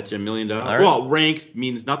 I'll bet you $1 million. All right. Well, ranked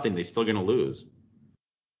means nothing. They're still gonna lose.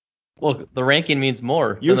 Well, the ranking means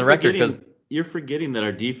more than the record because You're forgetting that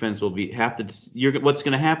our defense will what's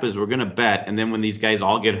going to happen is we're going to bet, and then when these guys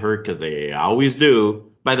all get hurt, because they always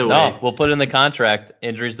do, by the way. we'll put in the contract.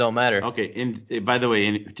 Injuries don't matter. Okay, and by the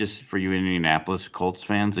way, just for you Indianapolis Colts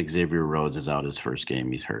fans, Xavier Rhodes is out his first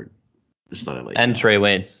game. He's hurt. Just thought I'd let you And know. Trey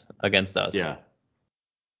Waynes against us. Yeah.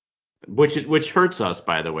 Which hurts us,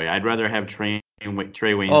 by the way. I'd rather have Trey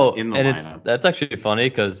Waynes in the lineup. That's actually funny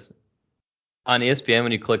because on ESPN,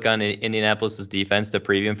 when you click on Indianapolis' defense to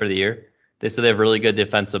preview them for the year, they say they have really good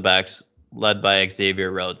defensive backs led by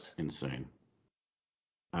Xavier Rhodes. Insane.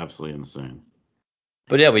 Absolutely insane.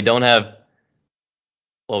 But yeah, we don't have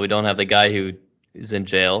the guy who is in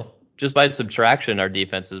jail. Just by subtraction, our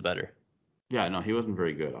defense is better. Yeah, no, he wasn't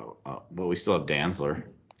very good. But we still have Dantzler.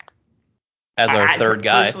 As our third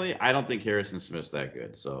guy. Personally, I don't think Harrison Smith's that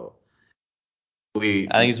good. So I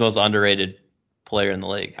think he's the most underrated player in the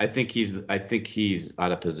league. I think he's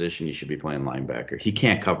out of position. He should be playing linebacker. He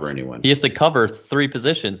can't cover anyone. He has to cover 3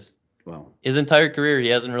 positions. Well, His entire career, he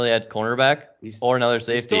hasn't really had cornerback or another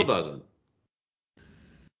safety. He still doesn't.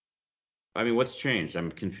 I mean, what's changed?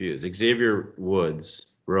 I'm confused. Xavier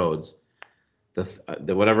Rhodes,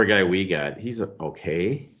 the whatever guy we got, he's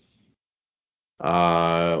okay.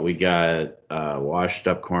 We got washed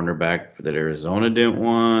up cornerback that Arizona didn't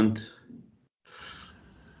want.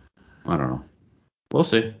 I don't know. We'll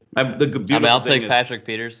see. I'll take Patrick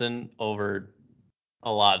Peterson over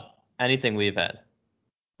anything we've had.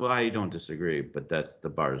 Well, I don't disagree, but the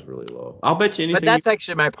bar is really low. I'll bet you anything. But that's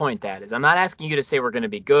actually my point, Dad, is I'm not asking you to say we're going to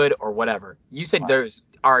be good or whatever. You said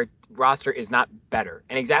our roster is not better.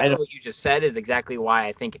 And exactly what you just said is exactly why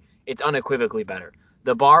I think it's unequivocally better.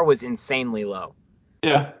 The bar was insanely low.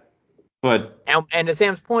 Yeah. But and to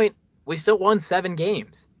Sam's point, we still won 7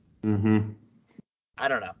 games. Mm-hmm. I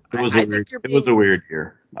don't know. It was a weird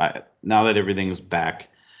year. Now that everything's back,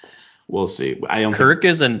 we'll see. Kirk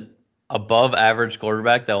is an above average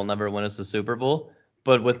quarterback that will never win us the Super Bowl.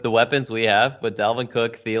 But with the weapons we have, with Dalvin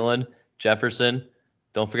Cook, Thielen, Jefferson,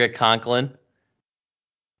 don't forget Conklin,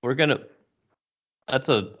 that's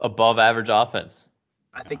a above average offense.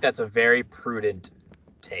 I think that's a very prudent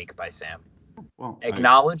take by Sam. Well,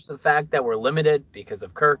 acknowledge the fact that we're limited because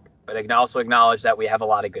of Kirk, but also acknowledge that we have a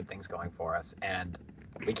lot of good things going for us. And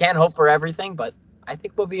we can't hope for everything, but I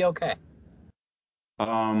think we'll be okay.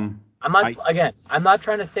 I'm not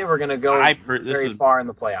trying to say we're going to go very far in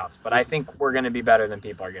the playoffs, but I think we're going to be better than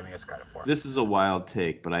people are giving us credit for. This is a wild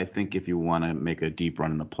take, but I think if you want to make a deep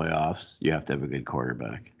run in the playoffs, you have to have a good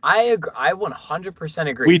quarterback. I agree. I 100%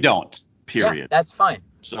 agree. We don't. Period. Yeah, that's fine.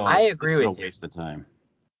 So I agree with you. It's a waste of time.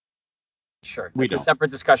 Sure. It's a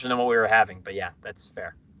separate discussion than what we were having, but yeah, that's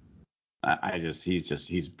fair.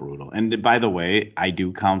 He's brutal. And by the way, I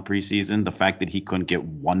do count preseason. The fact that he couldn't get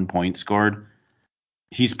 1 point scored,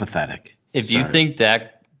 he's pathetic. If you think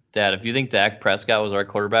Dak Prescott was our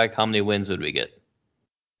quarterback, how many wins would we get?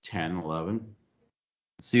 10, 11.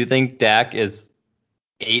 So you think Dak is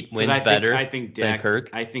 8 wins better than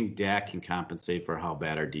Kirk? I think Dak can compensate for how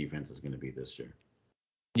bad our defense is going to be this year.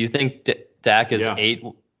 You think Dak is 8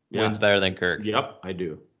 wins better than Kirk? Yep, I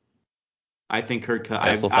do. I think Kirk.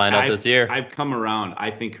 I guess we'll find out this year. I've come around.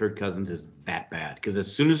 I think Kirk Cousins is that bad because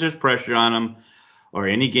as soon as there's pressure on him, or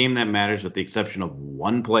any game that matters, with the exception of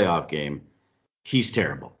one playoff game, he's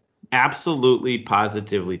terrible. Absolutely,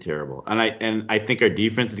 positively terrible. And I think our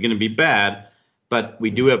defense is going to be bad, but we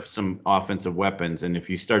do have some offensive weapons. And if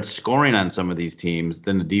you start scoring on some of these teams,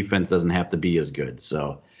 then the defense doesn't have to be as good.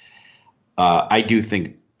 So I do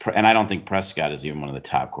think. And I don't think Prescott is even one of the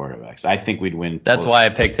top quarterbacks. I think we'd win. That's why I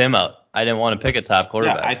picked him out. I didn't want to pick a top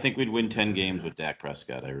quarterback. Yeah, I think we'd win 10 games with Dak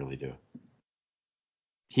Prescott. I really do.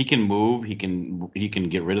 He can move. He can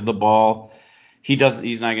get rid of the ball. He's not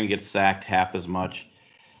going to get sacked half as much.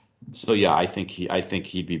 So yeah, I think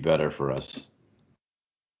he'd be better for us.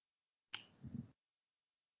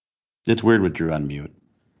 It's weird with Drew on mute.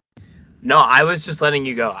 No, I was just letting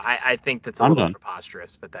you go. I think that's a I'm little done.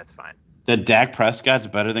 preposterous, but that's fine. That Dak Prescott's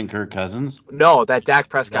better than Kirk Cousins? No, that Dak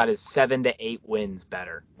Prescott is 7 to 8 wins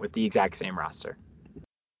better with the exact same roster.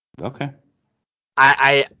 Okay.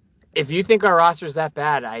 If you think our roster is that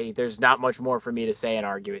bad, there's not much more for me to say and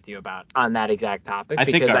argue with you about on that exact topic. I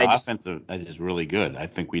think because our offense is really good. I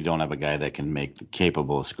think we don't have a guy that can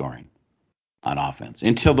capable of scoring on offense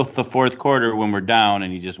until the fourth quarter when we're down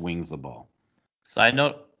and he just wings the ball. Side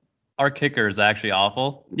note, our kicker is actually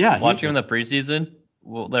awful. Yeah. Watching him in the preseason,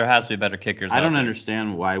 well, there has to be better kickers. I don't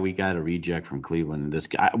understand why we got a reject from Cleveland. This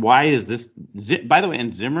guy, why is this? By the way,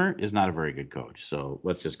 and Zimmer is not a very good coach. So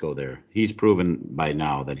let's just go there. He's proven by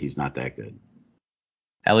now that he's not that good.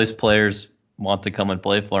 At least players want to come and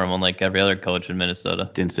play for him, unlike every other coach in Minnesota.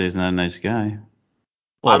 Didn't say he's not a nice guy.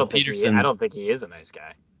 Well, I don't think he is a nice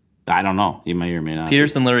guy. I don't know. He may or may not.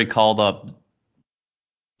 Peterson literally called up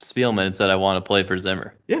Spielman and said, "I want to play for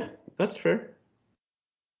Zimmer." Yeah, that's fair.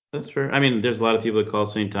 That's fair. I mean, there's a lot of people that call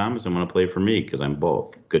St. Thomas and want to play for me because I'm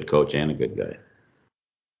both good coach and a good guy.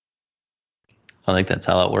 I think that's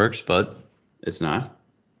how it works, but It's not.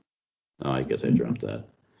 Oh, I guess I dropped that.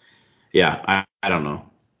 Yeah, I don't know.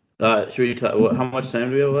 Should we talk? How much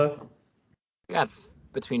time do we have left? We got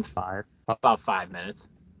about 5 minutes.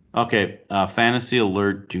 Okay. Fantasy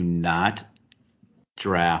alert: do not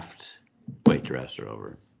draft. Wait, drafts are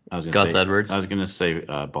over. Gus Edwards. I was gonna say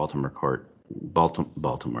Baltimore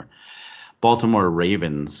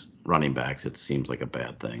Ravens running backs. It seems like a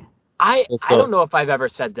bad thing. I don't know if I've ever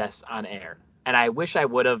said this on air, and I wish I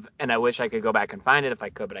would have, and I wish I could go back and find it if I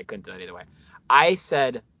could, but I couldn't do it either way. I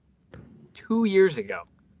said 2 years ago,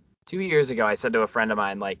 I said to a friend of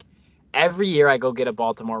mine, like, every year I go get a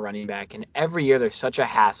Baltimore running back, and every year there's such a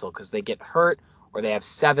hassle because they get hurt or they have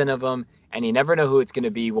 7 of them, and you never know who it's going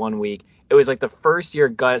to be one week. It was like the first year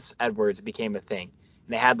Gus Edwards became a thing.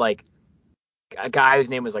 And they had like a guy whose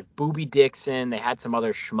name was like Booby Dixon. They had some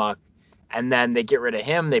other schmuck. And then they get rid of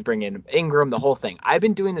him. They bring in Ingram, the whole thing. I've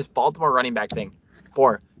been doing this Baltimore running back thing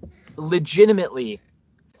for legitimately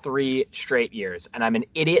 3 straight years. And I'm an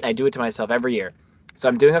idiot. I do it to myself every year. So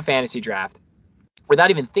I'm doing a fantasy draft. Without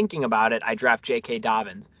even thinking about it, I draft J.K.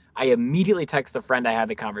 Dobbins. I immediately text the friend I had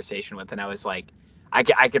the conversation with, and I was like,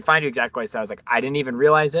 I could find you exactly what I said. I was like, I didn't even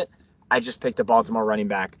realize it. I just picked a Baltimore running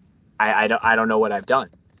back. I don't know what I've done.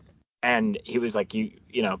 And he was like, you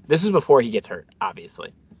know, this was before he gets hurt,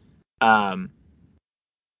 obviously. And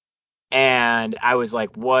I was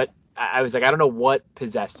like, what? I was like, I don't know what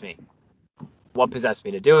possessed me. What possessed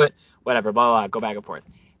me to do it? Whatever, blah, blah, blah, go back and forth.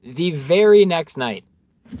 The very next night,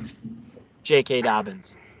 J.K.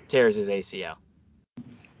 Dobbins tears his ACL.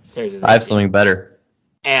 I have something better.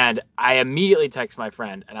 And I immediately text my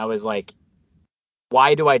friend, and I was like,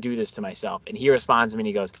 why do I do this to myself? And he responds to me, and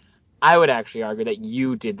he goes, I would actually argue that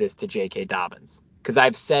you did this to J.K. Dobbins. Because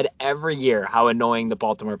I've said every year how annoying the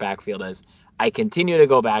Baltimore backfield is. I continue to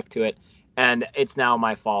go back to it, and it's now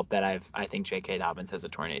my fault that I think J.K. Dobbins has a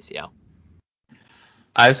torn ACL.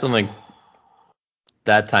 I have something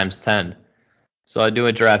that times 10. So I do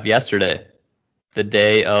a draft yesterday, the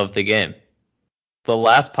day of the game. The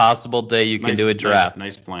last possible day you can do a draft.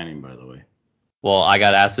 Nice planning, by the way. Well, I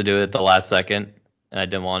got asked to do it at the last second, and I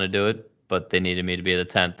didn't want to do it, but they needed me to be the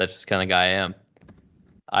 10th. That's just kind of guy I am.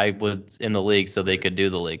 I was in the league so they could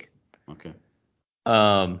do the league. Okay.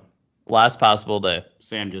 Last possible day.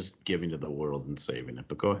 Sam just giving to the world and saving it,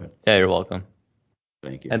 but go ahead. Yeah, you're welcome.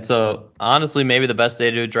 Thank you. And so, honestly, maybe the best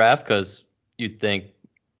day to do a draft because you'd think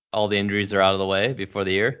all the injuries are out of the way before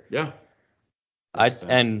the year. Yeah.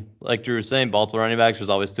 And like Drew was saying, Baltimore running backs, there's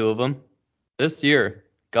always 2 of them. This year,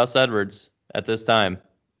 Gus Edwards, at this time,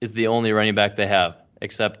 is the only running back they have,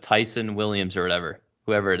 except Tyson Williams or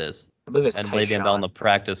whoever it is. I believe it's and Le'Veon Bell in the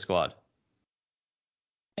practice squad.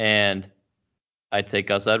 And I take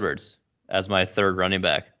Gus Edwards as my 3rd running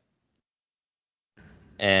back.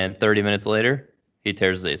 And 30 minutes later, he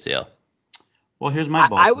tears his ACL. Well, here's my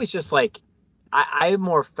ball. I was just like, I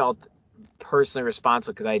more felt personally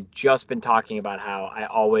responsible because I had just been talking about how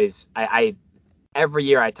I every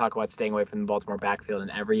year I talk about staying away from the Baltimore backfield, and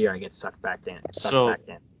every year I get sucked back in.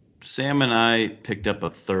 Sam and I picked up a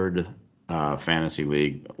 3rd fantasy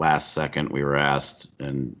league last second. We were asked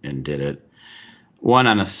and did it. One,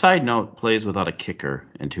 on a side note, plays without a kicker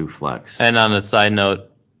and 2 flex. And on a side note,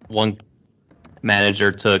 one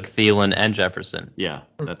manager took Thielen and Jefferson. Yeah,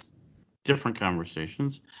 that's different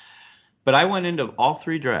conversations. But I went into all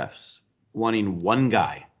 3 drafts wanting one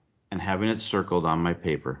guy and having it circled on my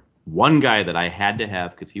paper. One guy that I had to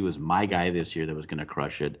have because he was my guy this year that was going to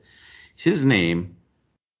crush it. His name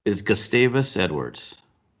is Gustavus Edwards.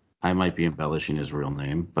 I might be embellishing his real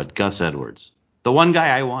name, but Gus Edwards. The one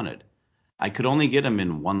guy I wanted. I could only get him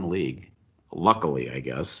in one league. Luckily, I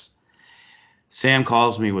guess. Sam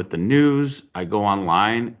calls me with the news. I go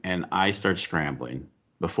online and I start scrambling.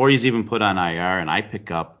 Before he's even put on IR, and I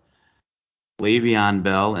pick up Le'Veon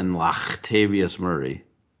Bell and Latavius Murray.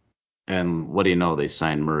 And what do you know? They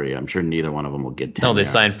signed Murray. I'm sure neither one of them will get 10 No, they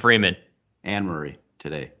yards. signed Freeman. And Murray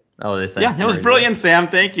today. Oh, they signed. Yeah, it was Murray. brilliant, Sam.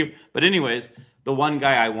 Thank you. But anyways, the one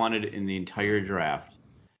guy I wanted in the entire draft.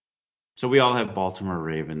 So we all have Baltimore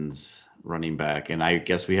Ravens running back, and I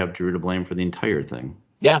guess we have Drew to blame for the entire thing.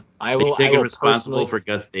 Yeah, I will. Are you taking I will responsible personally- for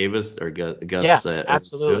Gus Davis or Gus? Yeah,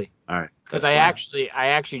 absolutely. Too? All right. Because that's I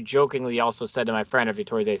actually jokingly also said to my friend after he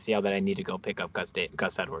tore his ACL that I need to go pick up Gus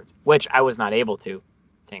Edwards, which I was not able to.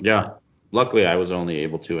 Yeah. Luckily, I was only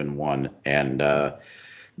able to in one, and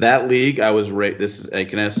that league I was I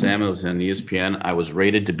can ask Sam. It was on ESPN. I was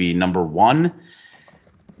rated to be number 1.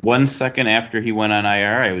 1 second after he went on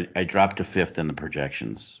IR, I dropped to 5th in the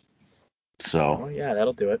projections. So. Oh yeah,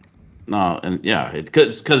 that'll do it. No, and yeah,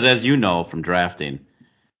 because as you know from drafting,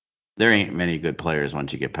 there ain't many good players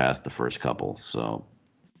once you get past the first couple. So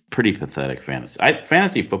pretty pathetic fantasy.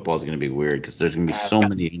 Fantasy football is going to be weird because there's going to be so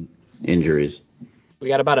many injuries. We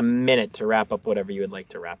got about a minute to wrap up whatever you would like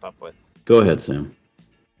to wrap up with. Go ahead, Sam.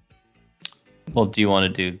 Well, do you want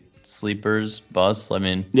to do sleepers, busts? I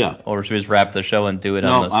mean, Yeah. Or should we just wrap the show and do it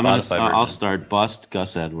on the Spotify version? I'll start bust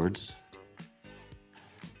Gus Edwards.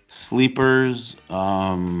 Sleepers.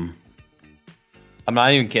 I'm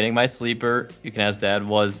not even kidding. My sleeper, you can ask Dad,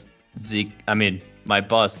 was Zeke. I mean, my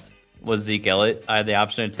bust was Zeke Elliott. I had the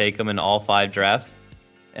option to take him in all 5 drafts,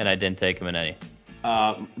 and I didn't take him in any.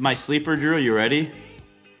 My sleeper, Drew, you ready?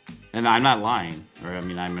 And I'm not lying,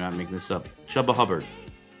 I'm not making this up. Chuba Hubbard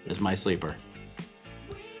is my sleeper.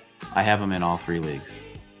 I have him in all 3 leagues.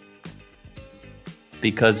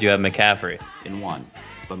 Because you have McCaffrey. In one.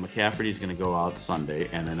 But McCaffrey's going to go out Sunday,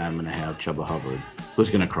 and then I'm going to have Chuba Hubbard, who's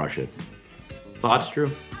going to crush it. Thoughts, Drew?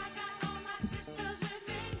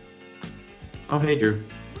 Oh, hey, Drew.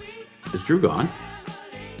 Is Drew gone?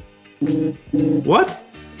 What?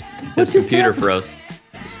 His computer froze.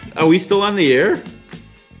 Are we still on the air?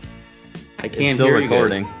 I It's can't still hear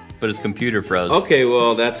recording, you guys. but his computer froze. Okay,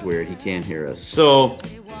 well, that's weird. He can't hear us. So,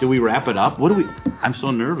 do we wrap it up? I'm so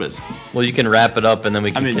nervous. Well, you can wrap it up, and then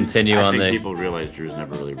we can continue I on think the... people realize Drew's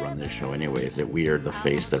never really run this show anyways, that we are the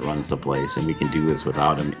face that runs the place, and we can do this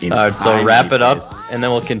without him. All right, so wrap it up, and then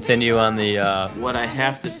we'll continue on the... What I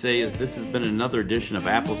have to say is this has been another edition of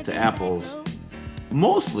Apples to Apples,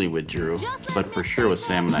 mostly with Drew, but for sure with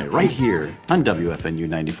Sam and I, right here on WFNU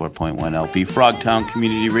 94.1 LP, Frogtown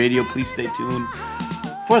Community Radio. Please stay tuned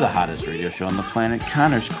for the hottest radio show on the planet,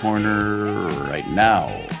 Connor's Corner, right now.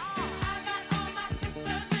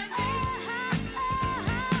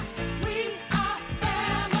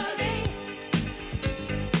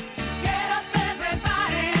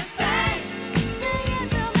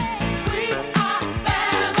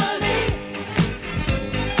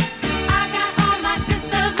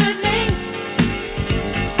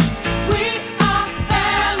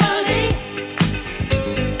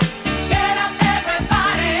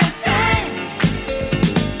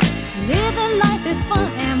 Living life is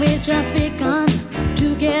fun and we've just begun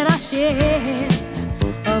to get our share.